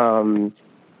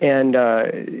 and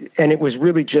it was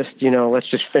really just, let's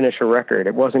just finish a record.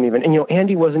 It wasn't even, and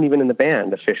Andy wasn't even in the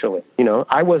band officially.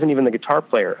 I wasn't even the guitar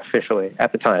player officially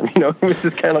at the time. It was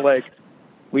just kind of like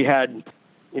we had,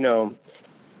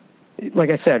 like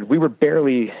I said, we were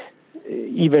barely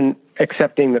even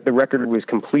accepting that the record was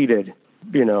completed,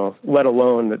 let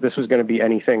alone that this was going to be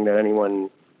anything that anyone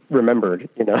remembered,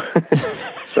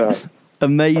 so.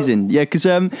 Amazing. Yeah, because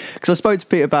I spoke to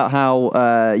Pete about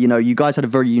how, you guys had a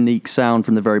very unique sound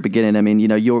from the very beginning. I mean,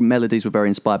 your melodies were very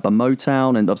inspired by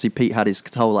Motown, and obviously Pete had his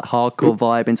whole hardcore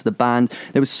vibe into the band.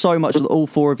 There was so much, all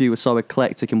four of you were so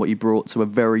eclectic in what you brought to a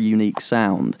very unique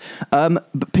sound.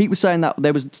 But Pete was saying that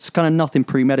there was kind of nothing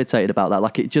premeditated about that,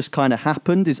 like it just kind of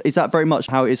happened. Is that very much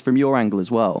how it is from your angle as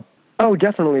well? Oh,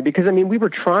 definitely, because, we were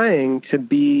trying to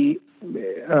be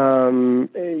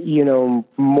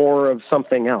more of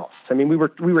something else. We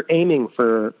were aiming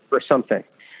for something.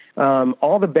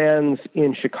 All the bands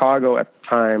in Chicago at the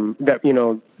time that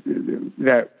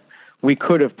we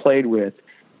could have played with,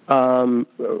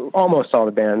 almost all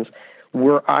the bands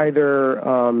were either,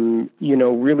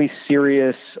 really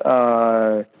serious,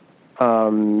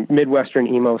 Midwestern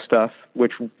emo stuff,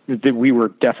 which we were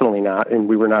definitely not, and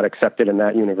we were not accepted in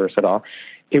that universe at all.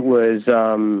 It was,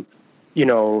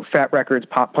 Fat Records,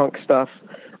 pop punk stuff,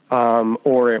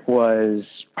 or it was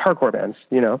hardcore bands,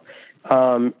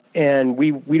 and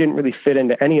we didn't really fit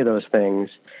into any of those things.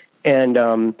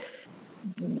 And,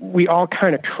 we all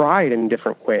kind of tried in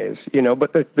different ways,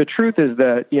 but the truth is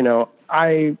that,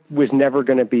 I was never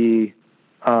going to be,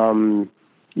 I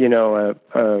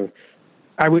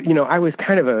was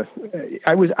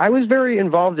very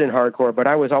involved in hardcore, but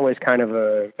I was always kind of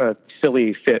a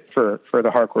silly fit for the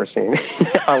hardcore scene.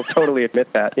 I'll totally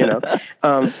admit that,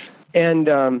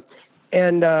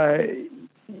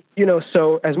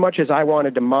 so as much as I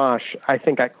wanted to mosh, I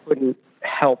think I couldn't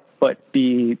help but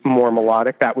be more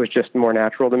melodic. That was just more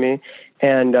natural to me.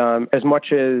 And, as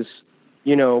much as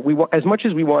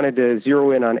we wanted to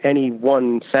zero in on any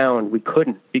one sound, we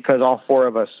couldn't, because all four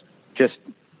of us just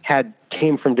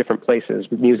came from different places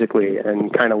musically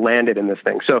and kind of landed in this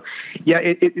thing. So yeah,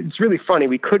 it's really funny.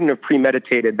 We couldn't have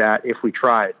premeditated that if we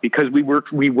tried, because we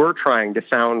were trying to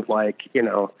sound like,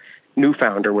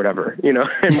 Newfound or whatever,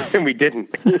 and we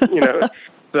didn't,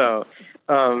 so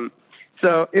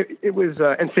it was,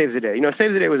 and Save the Day,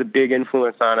 Save the Day was a big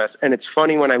influence on us. And it's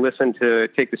funny when I listen to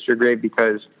Take This to Your Grave,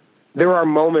 because there are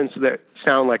moments that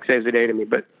sound like Save the Day to me,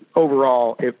 but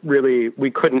overall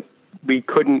we couldn't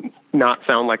not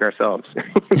sound like ourselves.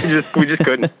 we just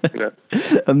couldn't.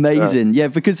 Amazing. Yeah,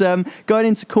 because going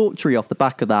into Cork Tree off the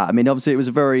back of that, obviously it was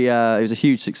a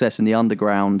huge success in the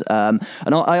underground. And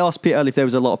I asked Pete earlier if there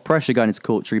was a lot of pressure going into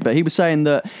Cork Tree, but he was saying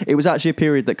that it was actually a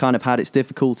period that kind of had its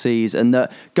difficulties, and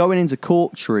that going into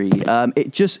Cork Tree,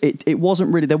 it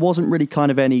wasn't really, there wasn't really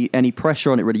kind of any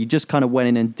pressure on it really. You just kind of went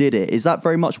in and did it. Is that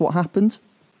very much what happened?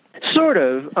 Sort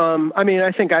of.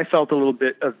 I think I felt a little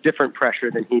bit of different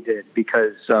pressure than he did,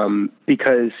 because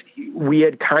we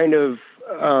had kind of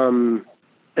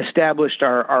established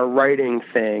our writing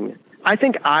thing. I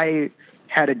think I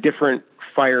had a different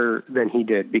fire than he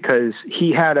did, because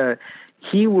he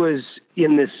was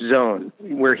in this zone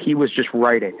where he was just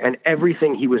writing, and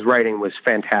everything he was writing was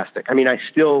fantastic. I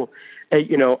still,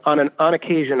 on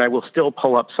occasion, I will still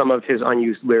pull up some of his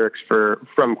unused lyrics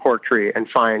from Cork Tree and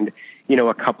find,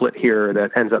 a couplet here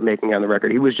that ends up making it on the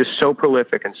record. He was just so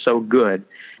prolific and so good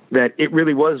that it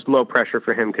really was low pressure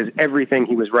for him, because everything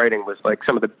he was writing was like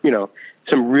some of the,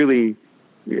 some really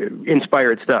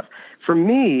inspired stuff. For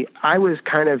me, I was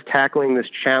kind of tackling this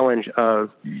challenge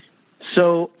of,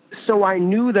 so I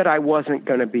knew that I wasn't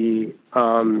going to be,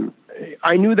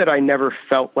 I knew that I never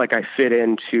felt like I fit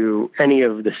into any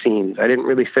of the scenes. I didn't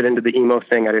really fit into the emo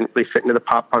thing. I didn't really fit into the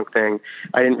pop punk thing.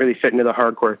 I didn't really fit into the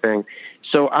hardcore thing.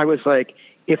 So I was like,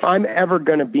 if I'm ever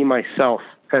going to be myself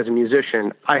as a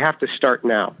musician, I have to start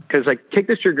now. Because Take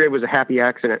This to Your Grave was a happy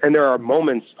accident, and there are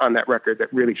moments on that record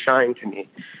that really shine to me.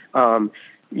 And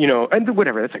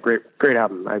whatever, that's a great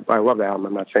album. I love the album.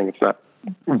 I'm not saying it's not,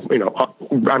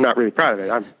 I'm not really proud of it.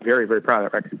 I'm very, very proud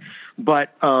of that record.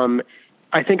 But I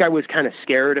think I was kind of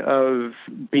scared of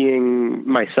being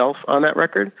myself on that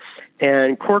record.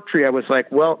 And Cork Tree, I was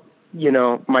like, well,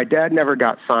 my dad never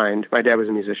got signed. My dad was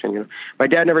a musician, My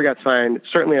dad never got signed,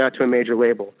 certainly not to a major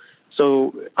label.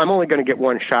 So I'm only going to get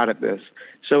one shot at this.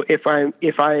 So if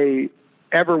I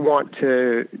ever want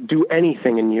to do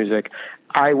anything in music,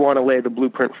 I want to lay the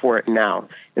blueprint for it now.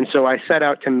 And so I set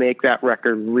out to make that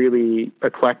record really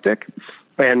eclectic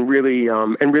and really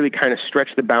kind of stretch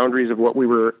the boundaries of what we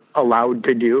were allowed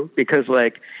to do. Because,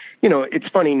 like, you know, it's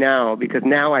funny now because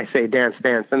now I say Dance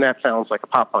Dance and that sounds like a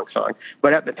pop punk song.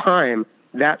 But at the time,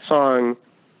 that song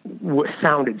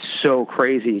sounded so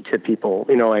crazy to people.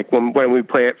 You know, like when we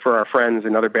play it for our friends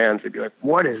and other bands, they'd be like,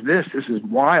 "What is this? This is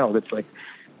wild. It's like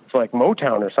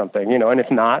Motown or something," you know, and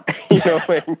it's not, you know,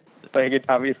 like it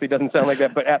obviously doesn't sound like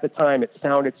that, but at the time it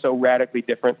sounded so radically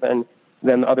different than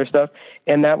the other stuff.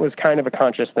 And that was kind of a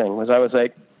conscious thing, was I was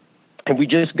like, if we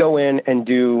just go in and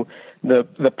do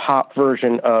the pop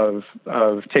version of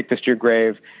Take This to Your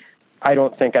Grave, I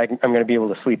don't think I'm going to be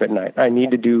able to sleep at night. I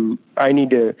need to,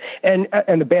 and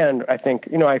the band, I think,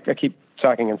 you know, I keep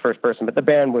talking in first person, but the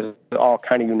band was all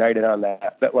kind of united on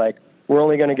that like, we're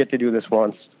only going to get to do this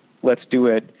once. Let's do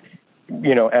it,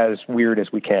 you know, as weird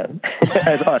as we can,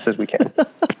 as we can.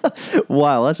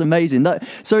 Wow, that's amazing.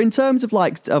 So in terms of,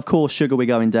 like, of course, Sugar We're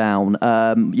Going Down,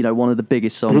 you know, one of the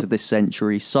biggest songs of this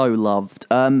century, so loved.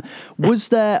 Was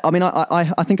there, I mean,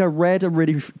 I think I read a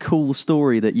really cool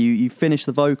story that you finished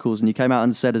the vocals and you came out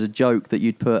and said as a joke that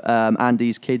you'd put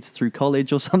Andy's kids through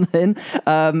college or something.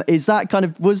 Is that kind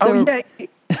of, was there,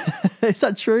 is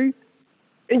that true?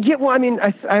 Yeah, well, I mean,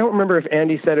 I don't remember if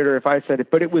Andy said it or if I said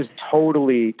it, but it was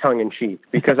totally tongue-in-cheek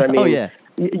because, I mean,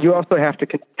 you also have to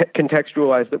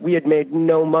contextualize that we had made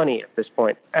no money at this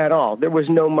point at all. There was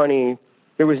no money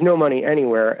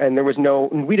anywhere, and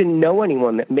we didn't know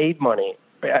anyone that made money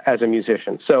as a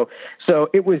musician. So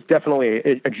it was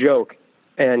definitely a joke,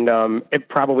 and it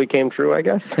probably came true, I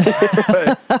guess.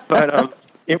 but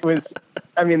it was,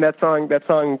 I mean, that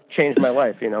song changed my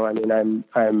life, you know. I mean,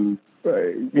 I'm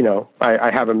you know, I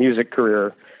have a music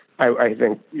career, I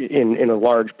think in a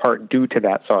large part due to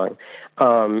that song.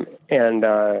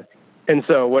 And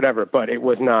so whatever, but it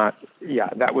was not,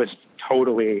 that was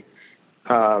totally,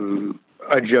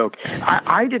 a joke.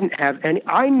 I didn't have any,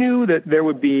 I knew that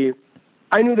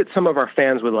some of our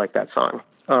fans would like that song,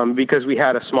 because we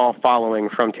had a small following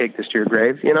from Take This to Your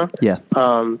Grave, you know? Yeah.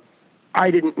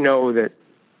 I didn't know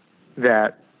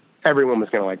that everyone was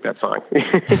going to like that song.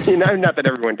 You know, not that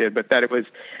everyone did, but that it was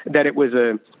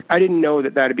I didn't know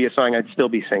that that'd be a song I'd still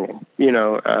be singing, you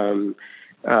know,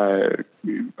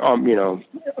 you know,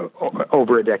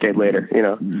 over a decade later, you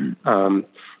know.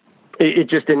 It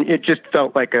just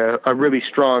felt like a really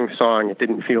strong song. It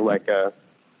didn't feel like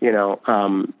you know,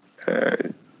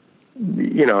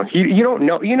 you don't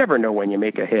know, you never know when you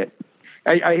make a hit.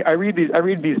 I read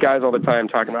these guys all the time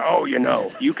talking about, oh, you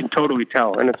know, you can totally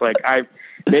tell. And it's like,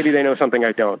 maybe they know something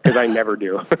I don't, because I never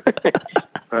do.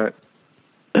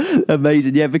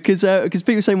 Amazing, yeah, because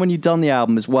people were saying when you'd done the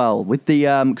album as well, with the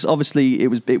because obviously it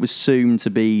was soon to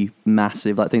be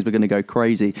massive, like things were going to go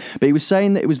crazy. But he was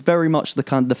saying that it was very much the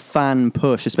kind of the fan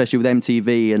push, especially with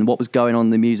MTV and what was going on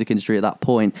in the music industry at that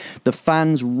point. The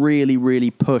fans really,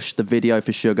 really pushed the video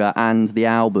for Sugar and the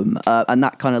album, and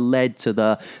that kind of led to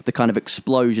the kind of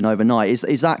explosion overnight.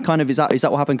 Is that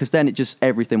what happened? Because then it just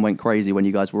everything went crazy when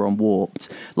you guys were on Warped.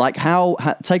 Like,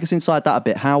 take us inside that a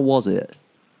bit. How was it?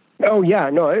 Oh, yeah,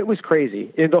 no, it was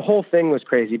crazy. The whole thing was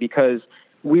crazy because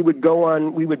we would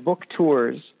book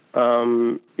tours,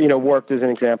 you know, Warped as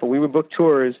an example. We would book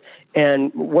tours,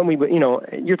 and when we would, you know,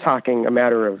 you're talking a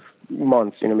matter of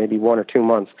months, you know, maybe 1 or 2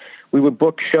 months, we would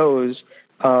book shows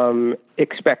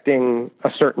expecting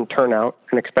a certain turnout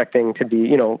and expecting to be,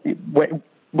 you know,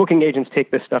 booking agents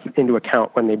take this stuff into account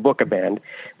when they book a band.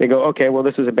 They go, okay, well,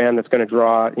 this is a band that's going to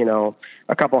draw, you know,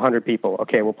 a couple hundred people.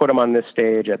 Okay, we'll put them on this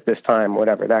stage at this time,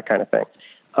 whatever, that kind of thing.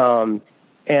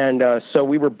 So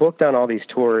we were booked on all these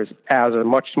tours as a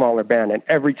much smaller band. And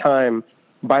every time,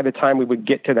 by the time we would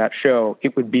get to that show,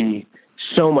 it would be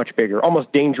so much bigger,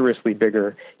 almost dangerously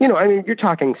bigger. You know, I mean, you're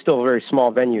talking still very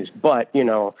small venues, but,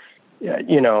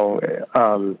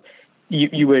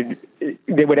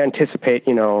 they would anticipate,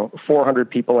 you know, 400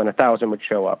 people and 1,000 would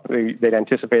show up. They'd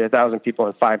anticipate 1,000 people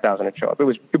and 5,000 would show up.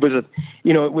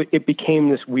 It became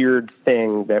this weird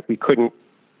thing that we couldn't,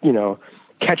 you know,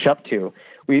 catch up to.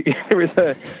 We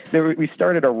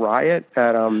started a riot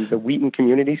at the Wheaton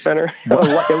Community Center,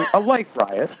 a light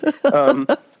riot,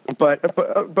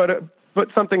 but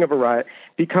something of a riot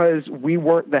because we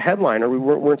weren't the headliner. We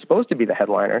weren't supposed to be the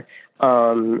headliner,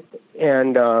 and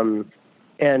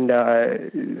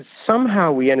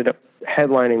somehow we ended up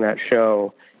headlining that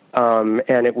show,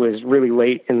 And it was really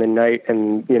late in the night,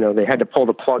 and, you know, they had to pull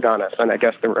the plug on us. And I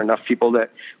guess there were enough people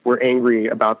that were angry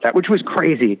about that, which was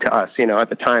crazy to us, you know, at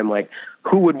the time. Like,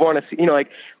 who would want to see, you know, like,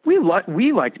 we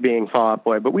liked being Fall Out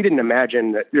Boy, but we didn't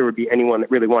imagine that there would be anyone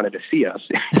that really wanted to see us,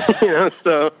 you know?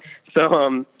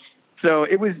 So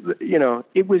it was, you know,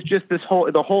 it was just the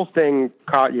whole thing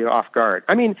caught you off guard.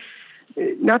 I mean,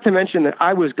 not to mention that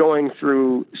I was going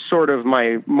through sort of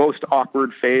my most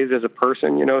awkward phase as a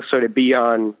person, you know, so to be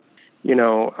on, you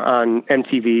know, on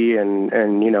MTV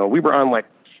and, you know, we were on, like,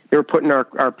 they were putting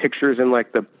our pictures in,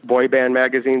 like, the boy band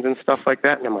magazines and stuff like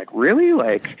that. And I'm like, really?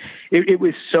 Like, it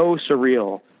was so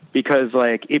surreal because,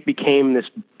 like, it became this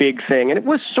big thing. And it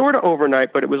was sort of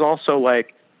overnight, but it was also,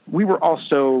 like, we were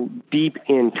also deep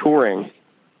in touring.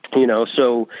 You know,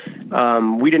 so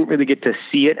we didn't really get to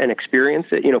see it and experience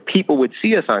it. You know, people would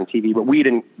see us on TV, but we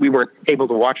weren't able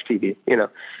to watch TV, you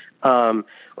know,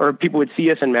 or people would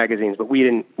see us in magazines, but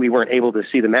we weren't able to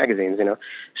see the magazines, you know.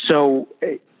 So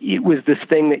it was this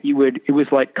thing that it was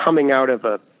like coming out of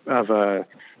a,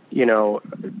 you know,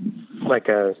 like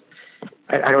I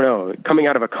don't know, coming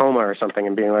out of a coma or something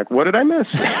and being like, what did I miss?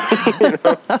 You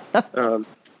know?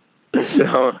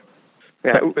 So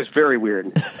yeah, it was very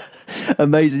weird.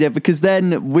 Amazing, yeah, because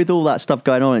then with all that stuff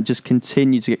going on, it just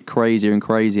continued to get crazier and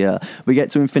crazier. We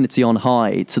get to Infinity on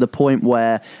High, to the point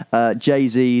where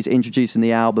Jay-Z's introducing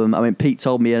the album. I mean, Pete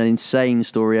told me an insane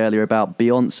story earlier about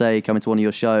Beyonce coming to one of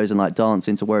your shows and, like,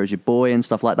 dancing to Where Is Your Boy and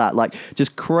stuff like that. Like,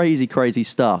 just crazy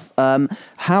stuff.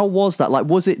 How was that? Like,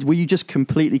 were you just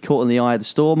completely caught in the eye of the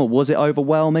storm, or was it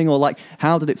overwhelming, or, like,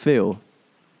 how did it feel?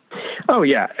 Oh,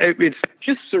 yeah. It's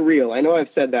just surreal. I know I've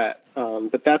said that,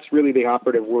 but that's really the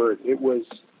operative word. It was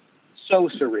so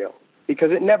surreal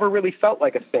because it never really felt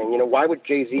like a thing. You know, why would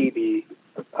Jay-Z be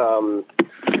at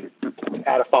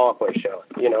a Fall Out Boy show?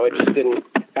 You know, it just didn't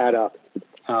add up.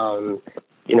 You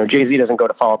know, Jay-Z doesn't go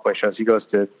to Fall Out Boy shows. He goes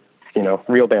to, you know,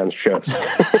 real band shows.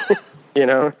 You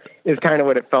know, is kind of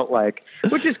what it felt like,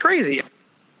 which is crazy.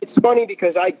 It's funny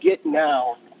because I get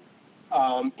now,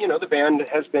 you know, the band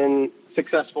has been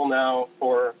successful now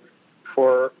for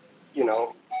you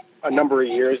know, a number of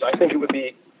years. I think it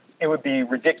would be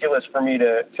ridiculous for me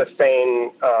to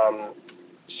feign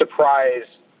surprise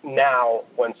now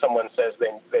when someone says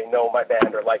they know my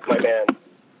band or like my band,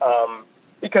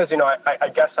 because, you know, I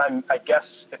guess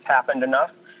it's happened enough,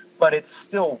 but it's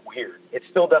still weird. It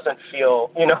still doesn't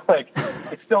feel, you know, like,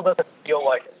 it still doesn't feel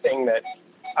like a thing that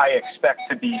I expect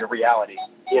to be a reality,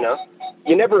 you know?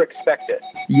 You never expect it.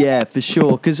 Yeah, for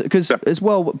sure. Because as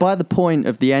well, by the point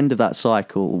of the end of that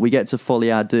cycle, we get to Folie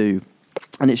à Deux,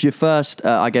 and it's your first,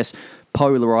 I guess,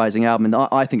 polarizing album. And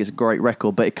I think it's a great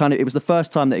record, but it was the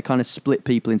first time that it kind of split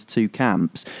people into two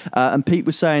camps. And Pete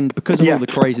was saying, because of all the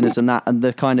craziness and that, and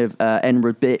the kind of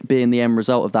being the end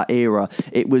result of that era,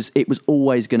 it was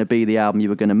always going to be the album you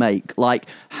were going to make. Like,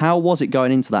 how was it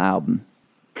going into that album?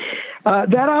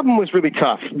 That album was really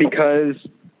tough because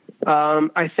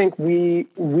I think we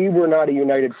were not a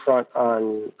united front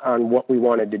on what we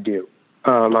wanted to do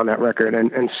on that record.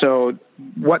 And so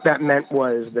what that meant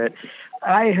was that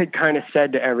I had kind of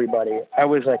said to everybody, I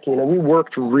was like, you know, we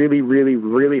worked really, really,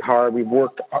 really hard. We've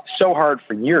worked so hard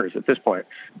for years at this point.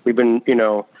 We've been, you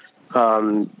know,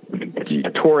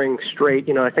 touring straight.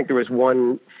 You know, I think there was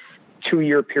 1-2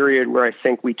 year period where I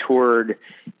think we toured,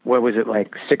 what was it,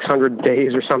 like 600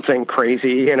 days or something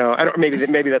crazy, you know. Maybe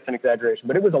that's an exaggeration,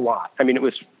 but it was a lot. I mean, it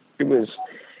was,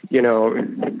 you know,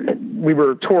 we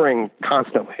were touring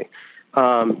constantly.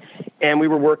 And we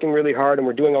were working really hard, and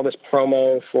we're doing all this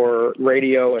promo for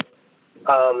radio.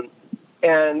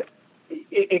 And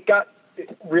it got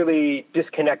really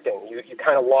disconnecting. You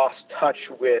kind of lost touch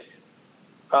with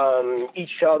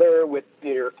each other, with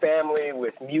your family,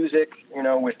 with music, you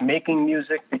know, with making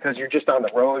music, because you're just on the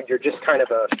road. You're just kind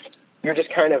of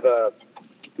a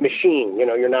machine, you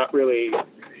know. You're not really,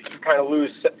 you kind of lose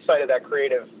sight of that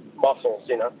creative muscles,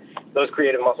 you know, those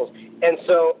creative muscles. And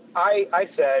so I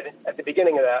said at the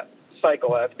beginning of that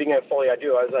cycle, at the beginning of Folie à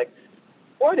Deux, I was like,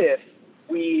 what if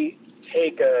we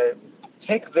take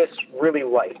this really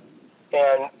light?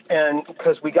 And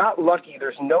because we got lucky,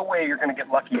 there's no way you're going to get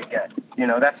lucky again. You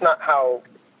know, that's not how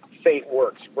fate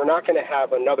works. We're not going to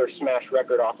have another smash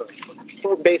record off of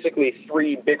basically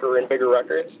 3 bigger and bigger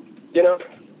records, you know,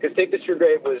 because Take This to Your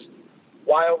Grave was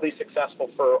wildly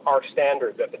successful for our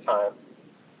standards at the time.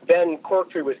 Then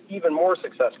Corkscrew was even more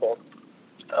successful.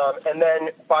 And then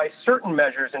by certain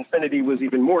measures, Infinity was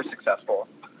even more successful.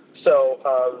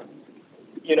 So,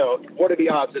 you know, what are the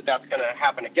odds that that's going to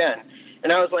happen again?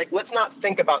 And I was like, let's not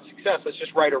think about success. Let's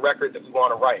just write a record that we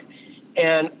want to write.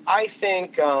 And I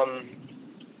think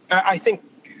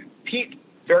Pete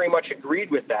very much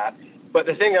agreed with that. But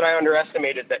the thing that I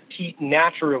underestimated that Pete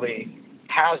naturally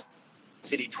has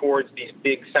towards these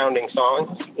big sounding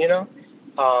songs, you know?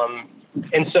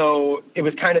 And so it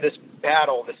was kind of this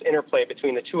battle, this interplay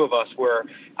between the two of us where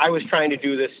I was trying to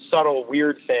do this subtle,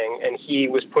 weird thing, and he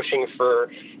was pushing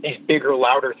for these bigger,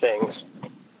 louder things.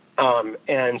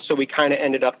 And so we kind of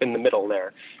ended up in the middle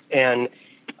there. And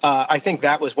I think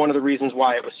that was one of the reasons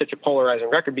why it was such a polarizing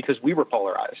record, because we were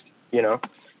polarized, you know?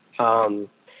 And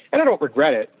I don't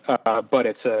regret it, but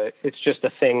it's just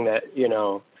a thing that, you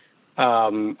know,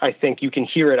 I think you can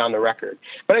hear it on the record.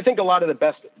 But I think a lot of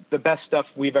the best stuff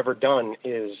we've ever done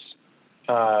is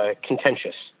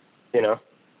contentious, you know?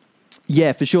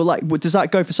 Yeah, for sure. Like, does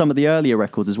that go for some of the earlier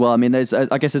records as well? I mean,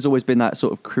 I guess there's always been that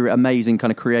sort of amazing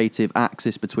kind of creative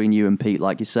axis between you and Pete,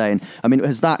 like you're saying. I mean,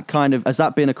 has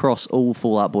that been across all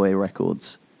Fall Out Boy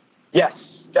records? Yes,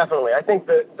 definitely. I think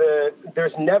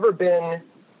there's never been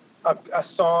a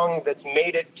song that's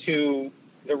made it to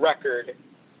the record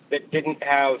that didn't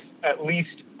have at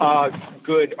least a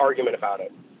good argument about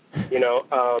it. You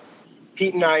know,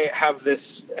 Pete and I have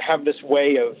this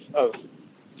way of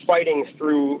fighting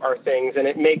through our things, and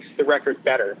it makes the record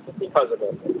better because of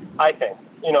it, I think.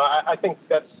 You know, I think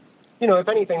that's, you know, if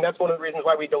anything, that's one of the reasons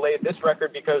why we delayed this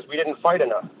record, because we didn't fight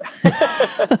enough.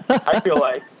 I feel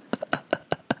like,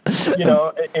 you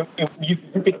know,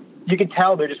 you could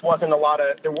tell there wasn't a lot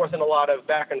of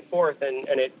back and forth, and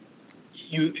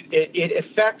it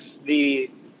affects the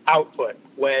output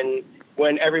when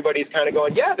everybody's kind of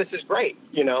going, yeah, this is great,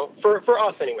 you know, for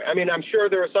us anyway. I mean, I'm sure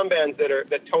there are some bands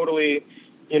that totally,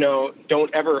 you know,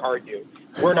 don't ever argue.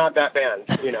 We're not that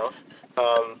band, you know.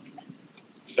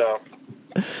 So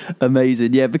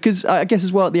amazing, yeah. Because I guess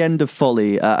as well at the end of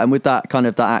Folly, and with that kind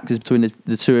of that axis between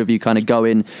the two of you kind of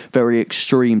going very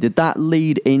extreme, did that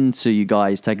lead into you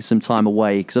guys taking some time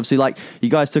away? Because obviously, like, you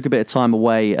guys took a bit of time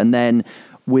away, and then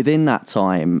within that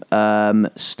time,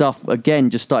 stuff again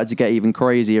just started to get even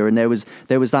crazier, and there was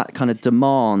that kind of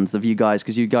demand of you guys,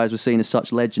 because you guys were seen as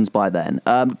such legends by then.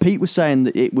 Pete was saying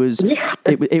that it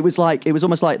was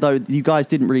almost like though you guys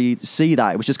didn't really see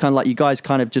that. It was just kind of like you guys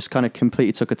kind of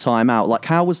completely took a time out. Like,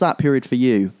 how was that period for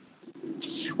you?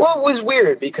 Well, it was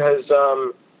weird because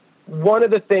one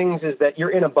of the things is that you're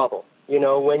in a bubble. You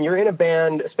know, when you're in a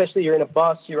band, especially you're in a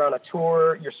bus, you're on a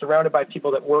tour, you're surrounded by people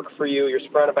that work for you, you're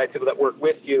surrounded by people that work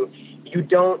with you,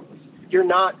 you're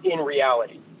not in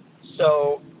reality.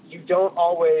 So you don't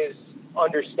always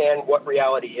understand what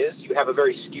reality is. You have a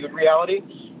very skewed reality.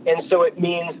 And so it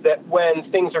means that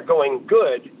when things are going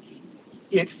good,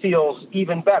 it feels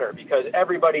even better because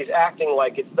everybody's acting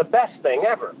like it's the best thing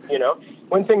ever, you know?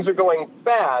 When things are going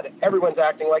bad, everyone's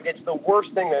acting like it's the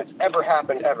worst thing that's ever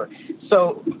happened ever.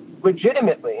 So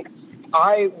legitimately,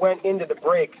 I went into the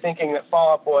break thinking that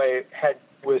Fall Out Boy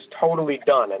was totally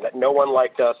done and that no one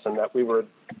liked us and that we were,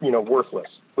 you know, worthless.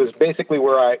 It was basically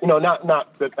where I, you know,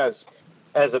 not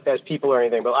as people or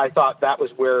anything, but I thought that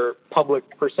was where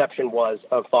public perception was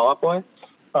of Fall Out Boy.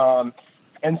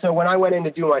 And so when I went in to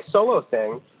do my solo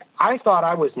thing, I thought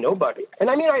I was nobody. And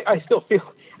I mean, I still feel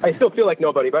like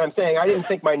nobody, but I'm saying I didn't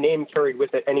think my name carried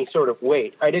with it any sort of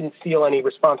weight. I didn't feel any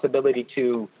responsibility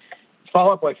to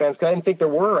Fall Out Boy fans because I didn't think there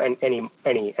were any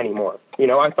anymore. You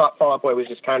know, I thought Fall Out Boy was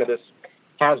just kind of this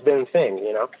has-been thing,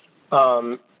 you know.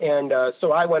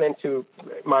 So I went into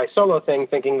my solo thing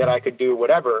thinking that I could do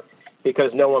whatever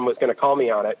because no one was going to call me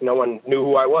on it. No one knew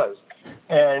who I was.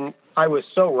 And I was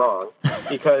so wrong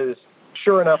because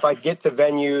sure enough, I get to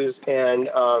venues and,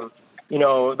 you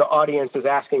know, the audience is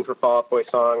asking for Fall Out Boy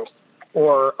songs,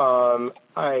 or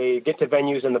I get to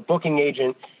venues and the booking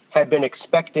agent had been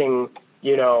expecting,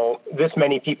 you know, this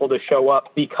many people to show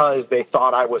up because they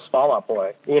thought I was Fall Out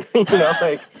Boy, you know,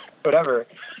 like whatever.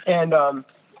 And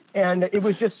it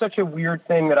was just such a weird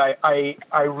thing that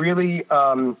I really,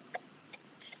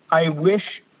 I wish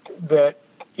that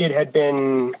it had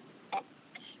been,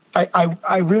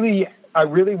 I really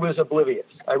was oblivious.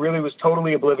 I really was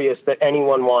totally oblivious that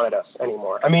anyone wanted us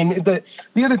anymore. I mean,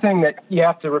 the other thing that you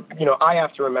have to, you know, I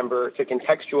have to remember to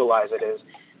contextualize it is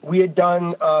we had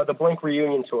done the Blink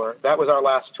reunion tour. That was our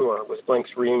last tour, was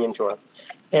Blink's reunion tour.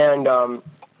 And,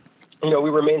 you know, we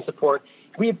were main support.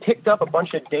 We had picked up a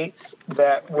bunch of dates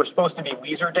that were supposed to be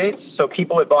Weezer dates. So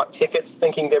people had bought tickets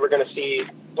thinking they were going to see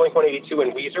Blink-182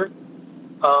 and Weezer.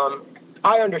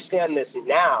 I understand this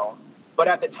now, but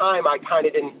at the time I kind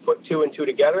of didn't put two and two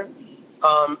together.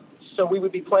 So we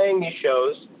would be playing these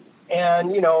shows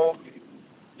and, you know,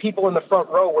 people in the front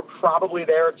row were probably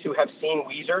there to have seen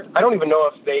Weezer. I don't even know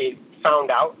if they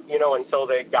found out, you know, until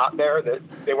they got there that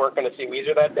they weren't going to see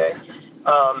Weezer that day.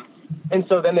 And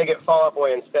so then they get Fall Out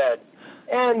Boy instead.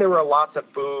 And there were lots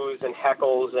of boos and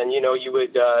heckles, and, you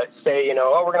would say,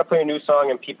 oh, we're going to play a new song,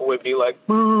 and people would be like,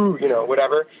 boo,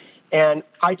 whatever. And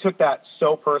I took that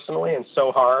so personally and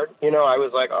so hard. I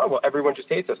was like, oh, well, everyone just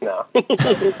hates us now,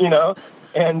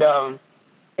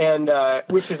 and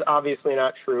which is obviously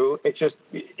not true.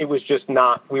 It was just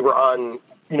not, we were on,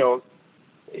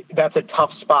 that's a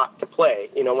tough spot to play.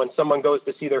 When someone goes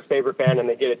to see their favorite band and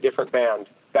they get a different band,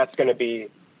 that's going to be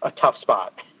a tough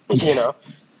spot,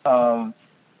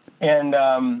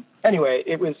 Anyway,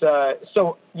 it was,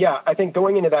 I think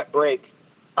going into that break,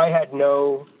 I had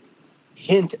no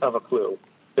hint of a clue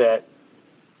that,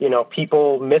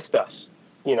 people missed us,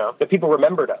 that people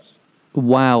remembered us.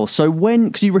 Wow. So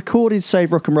because you recorded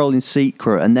Save Rock and Roll in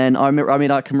secret, and then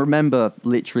I can remember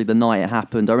literally the night it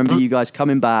happened. I remember you guys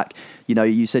coming back,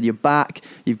 you said you're back,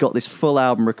 you've got this full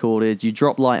album recorded, you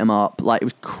dropped Light 'Em Up, like it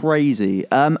was crazy.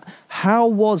 How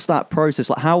was that process?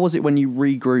 Like, how was it when you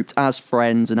regrouped as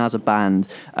friends and as a band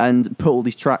and put all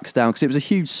these tracks down? Because it was a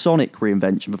huge sonic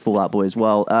reinvention for Fall Out Boy as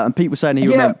well. And Pete was saying he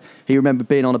remembered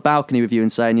being on a balcony with you and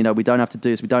saying, we don't have to do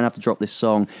this, we don't have to drop this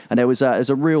song. And there was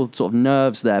a real sort of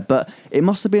nerves there. But it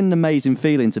must have been an amazing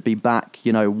feeling to be back,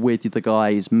 with the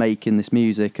guys making this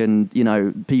music, and,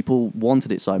 people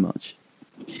wanted it so much.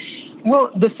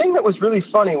 Well, the thing that was really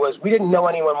funny was we didn't know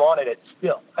anyone wanted it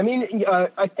still. I mean,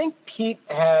 I think Pete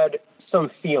had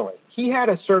some feeling. He had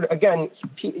a certain,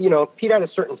 Pete had a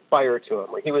certain fire to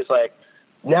him where he was like,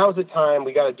 now's the time,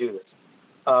 we got to do this.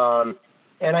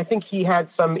 And I think he had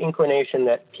some inclination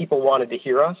that people wanted to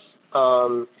hear us.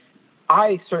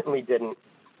 I certainly didn't.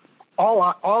 All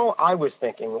I was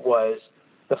thinking was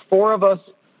the four of us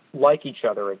like each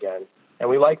other again, and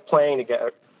we like playing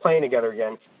together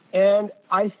again. And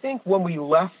I think when we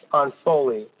left on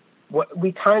Foley,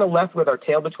 we kind of left with our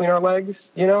tail between our legs,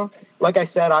 Like I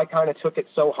said, I kind of took it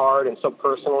so hard and so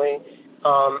personally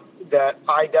that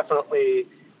I definitely,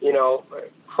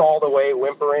 crawled away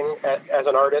whimpering as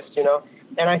an artist,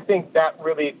 And I think that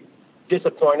really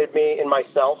disappointed me in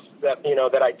myself that,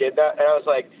 that I did that. And I was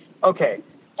like, okay,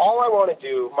 all I want to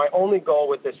do, my only goal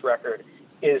with this record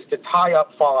is to tie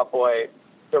up Fall Out Boy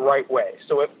the right way.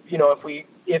 So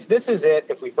if this is it,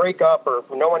 if we break up or if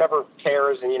no one ever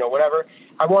cares and, whatever,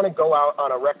 I want to go out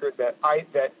on a record that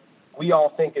we all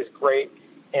think is great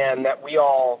and that we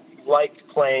all liked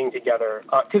playing together.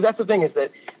 Because that's the thing is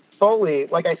that Foley,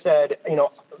 like I said,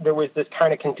 there was this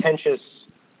kind of contentious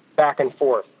back and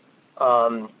forth.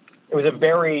 It was a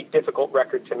very difficult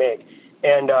record to make.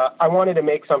 And I wanted to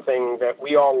make something that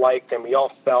we all liked and we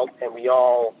all felt and we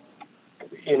all,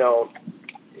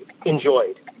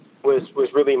 enjoyed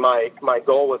was really my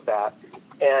goal with that.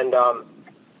 And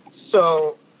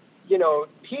so,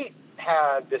 Pete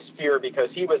had this fear because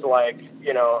he was like,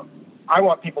 I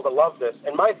want people to love this.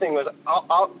 And my thing was,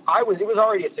 it was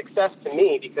already a success to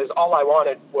me because all I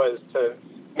wanted was to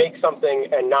make something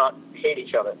and not hate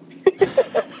each other.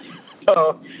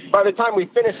 So by the time we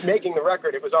finished making the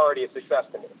record, it was already a success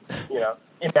to me,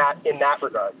 in that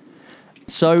regard.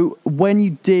 So when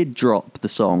you did drop the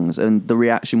songs and the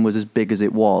reaction was as big as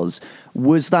it was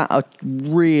that a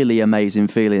really amazing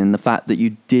feeling in the fact that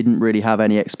you didn't really have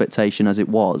any expectation as it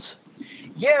was?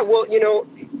 Yeah, well,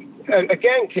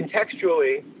 again,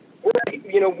 contextually,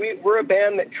 we're a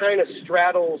band that kind of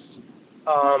straddles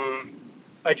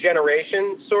a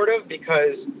generation, sort of,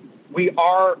 because we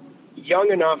are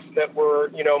young enough that we're,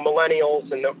 millennials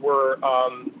and that we're,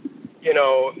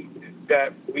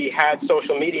 that we had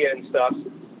social media and stuff,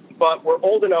 but we're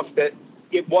old enough that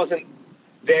it wasn't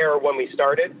there when we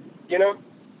started,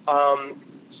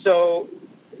 so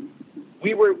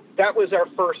that was our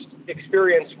first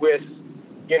experience with,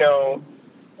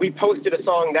 we posted a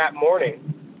song that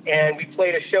morning and we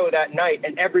played a show that night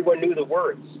and everyone knew the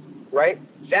words, right?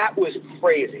 That was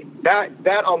crazy.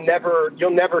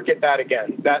 You'll never get that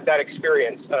again. That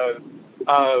experience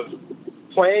of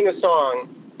playing a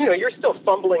song, you're still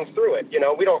fumbling through it.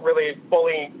 We don't really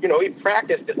fully, we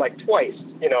practiced it like twice,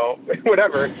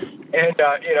 whatever. And,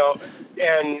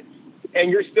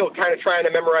 and you're still kind of trying to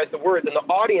memorize the words and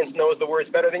the audience knows the words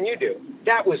better than you do.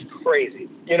 That was crazy.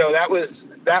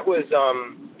 That was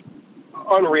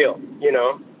unreal,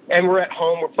 And we're at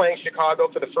home. We're playing Chicago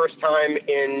for the first time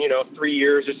in, 3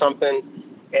 years or something.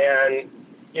 And,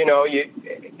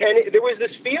 there was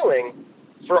this feeling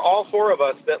for all four of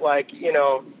us that,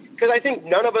 because I think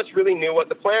none of us really knew what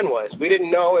the plan was. We didn't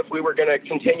know if we were going to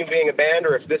continue being a band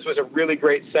or if this was a really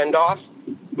great send-off.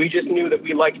 We just knew that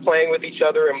we liked playing with each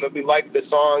other and that we liked the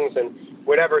songs and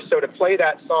whatever. So to play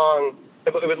that song,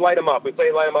 it was Light 'Em Up. We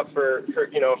played Light 'Em Up for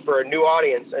a new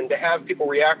audience, and to have people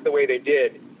react the way they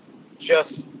did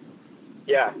just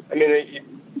Yeah, I mean,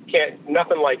 you can't,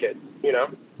 nothing like it, you know?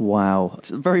 Wow.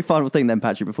 It's a very final thing then,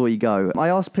 Patrick, before you go. I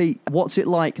asked Pete, what's it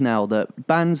like now that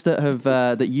bands that have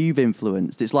that you've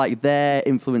influenced, it's like their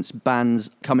influenced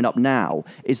bands coming up now.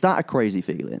 Is that a crazy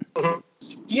feeling? Mm-hmm.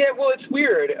 Yeah, well, it's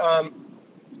weird.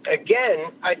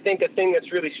 Again, I think a thing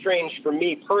that's really strange for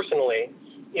me personally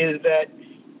is that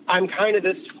I'm kind of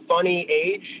this funny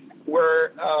age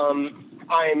where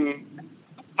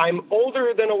I'm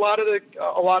older than a lot of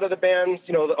the bands,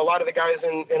 you know, a lot of the guys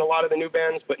in a lot of the new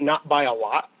bands, but not by a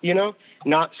lot, you know,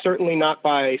 certainly not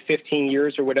by 15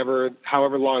 years or whatever,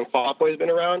 however long Fall Out Boy's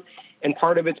been around. And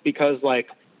part of it's because like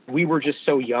we were just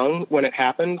so young when it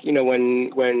happened, you know,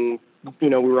 when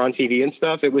you know, we were on TV and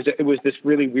stuff. It was this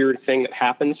really weird thing that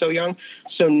happened so young.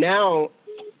 So now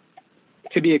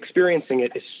to be experiencing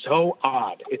it is so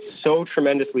odd. It's so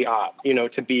tremendously odd, you know,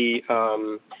 to be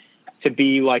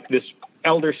like this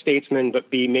elder statesman,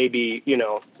 but be maybe, you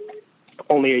know,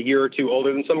 only a year or two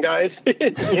older than some guys,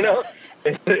 you know,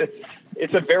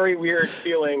 it's a very weird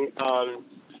feeling.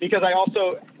 Because I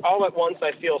also, all at once,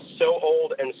 I feel so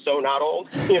old and so not old,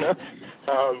 you know?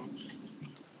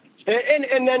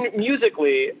 And then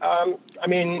musically, I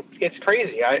mean, it's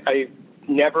crazy. I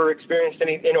never experienced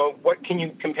any, you know, what can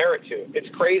you compare it to? It's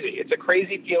crazy. It's a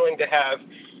crazy feeling to have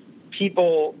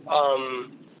people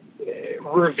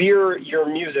revere your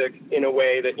music in a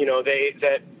way that, you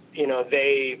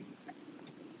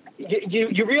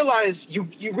realize, you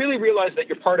really realize that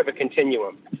you're part of a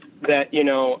continuum, that, you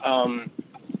know,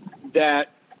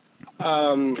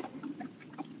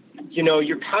 you know,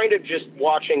 you're kind of just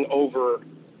watching over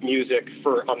music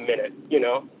for a minute, you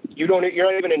know, you're not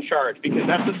even in charge, because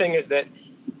that's the thing is that,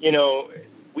 you know,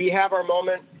 we have our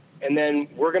moment and then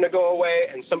we're going to go away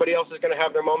and somebody else is going to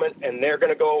have their moment and they're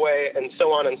going to go away and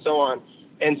so on and so on.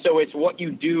 And so it's what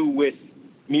you do with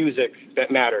music that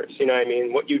matters. You know what I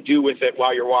mean? What you do with it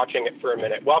while you're watching it for a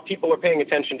minute, while people are paying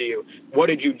attention to you. What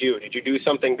did you do? Did you do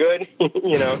something good?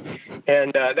 You know?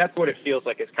 And that's what it feels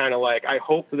like. It's kind of like, I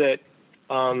hope that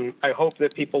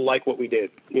people like what we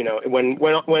did, you know, when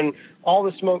all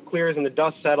the smoke clears and the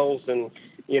dust settles and,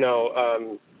 you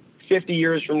know, 50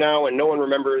 years from now and no one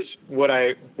remembers what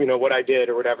I did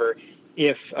or whatever,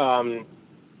 if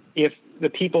the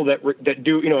people that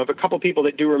do, you know, if a couple people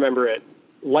that do remember it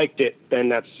liked it, then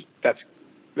that's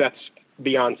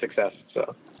beyond success.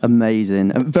 So.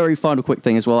 Amazing. And very final quick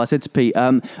thing as well. I said to Pete,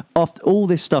 after all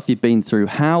this stuff you've been through,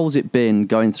 how's it been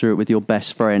going through it with your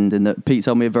best friend? And that Pete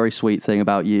told me a very sweet thing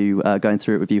about you going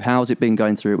through it with you. How's it been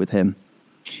going through it with him?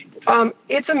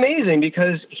 It's amazing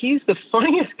because he's the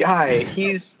funniest guy.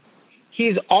 He's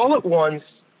all at once,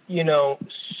 you know,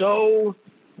 so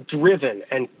driven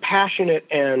and passionate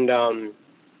and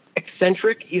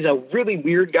eccentric. He's a really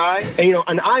weird guy. And, you know,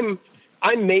 and I'm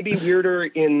maybe weirder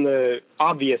in the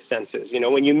obvious senses. You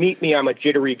know, when you meet me, I'm a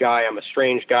jittery guy. I'm a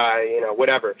strange guy, you know,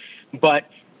 whatever. But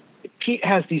Pete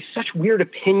has these such weird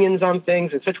opinions on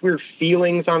things and such weird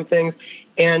feelings on things.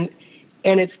 And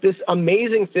it's this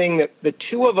amazing thing that the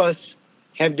two of us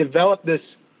have developed this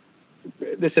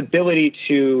ability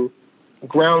to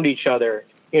ground each other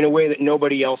in a way that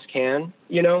nobody else can,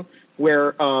 you know,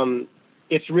 where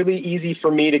it's really easy for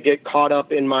me to get caught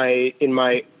up in my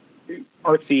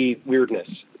artsy weirdness.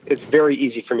 It's very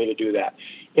easy for me to do that.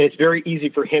 And it's very easy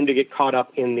for him to get caught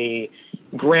up in the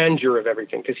grandeur of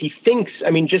everything because he thinks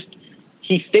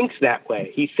that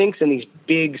way. He thinks in these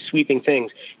big sweeping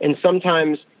things. And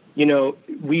sometimes, you know,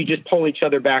 we just pull each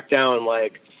other back down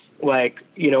like,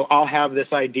 you know, I'll have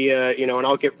this idea, you know, and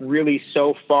I'll get really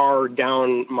so far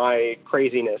down my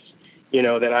craziness, you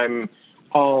know, that I'm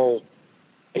all,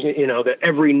 you know, that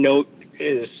every note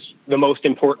is the most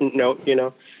important note, you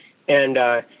know, and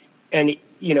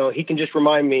you know, he can just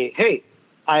remind me, hey,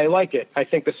 I like it. I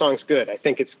think the song's good. I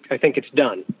think it's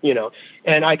done, you know,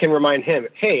 and I can remind him,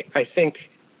 hey, I think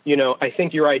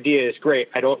your idea is great.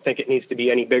 I don't think it needs to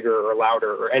be any bigger or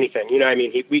louder or anything. You know what I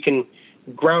mean? We can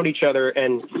ground each other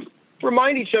and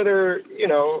remind each other, you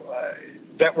know,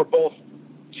 that we're both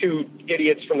two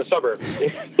idiots from the suburbs,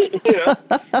 you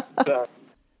know?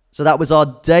 So that was our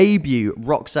debut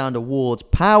Rock Sound Awards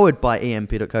powered by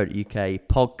EMP.co.uk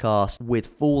podcast with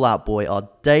Fall Out Boy, our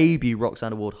debut Rock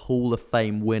Sound Award Hall of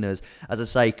Fame winners. As I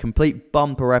say, complete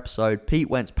bumper episode. Pete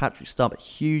Wentz, Patrick Stump,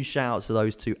 huge shout out to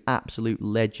those two absolute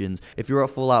legends. If you're a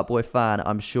Fall Out Boy fan,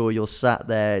 I'm sure you're sat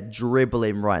there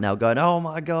dribbling right now going, oh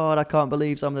my God, I can't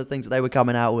believe some of the things that they were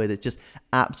coming out with. It's just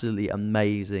Absolutely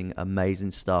amazing,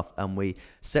 amazing stuff. And we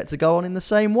set to go on in the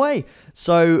same way.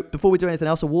 So before we do anything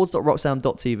else,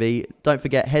 awards.rocksound.tv. Don't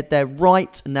forget, head there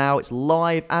right now. It's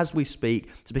live as we speak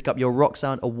to pick up your Rock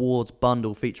Sound Awards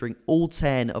bundle featuring all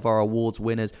 10 of our awards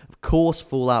winners. Of course,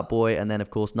 Fall Out Boy, and then, of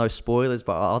course, no spoilers,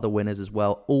 but our other winners as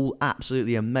well. All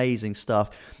absolutely amazing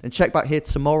stuff. And check back here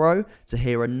tomorrow to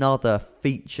hear another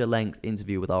feature-length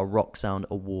interview with our Rock Sound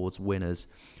Awards winners.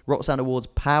 Rock Sound Awards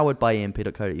powered by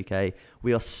emp.co.uk.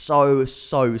 We are so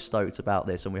stoked about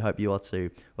this, and we hope you are too.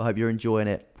 We hope you're enjoying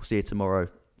it. We'll see you tomorrow.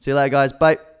 See you later, guys.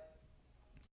 Bye.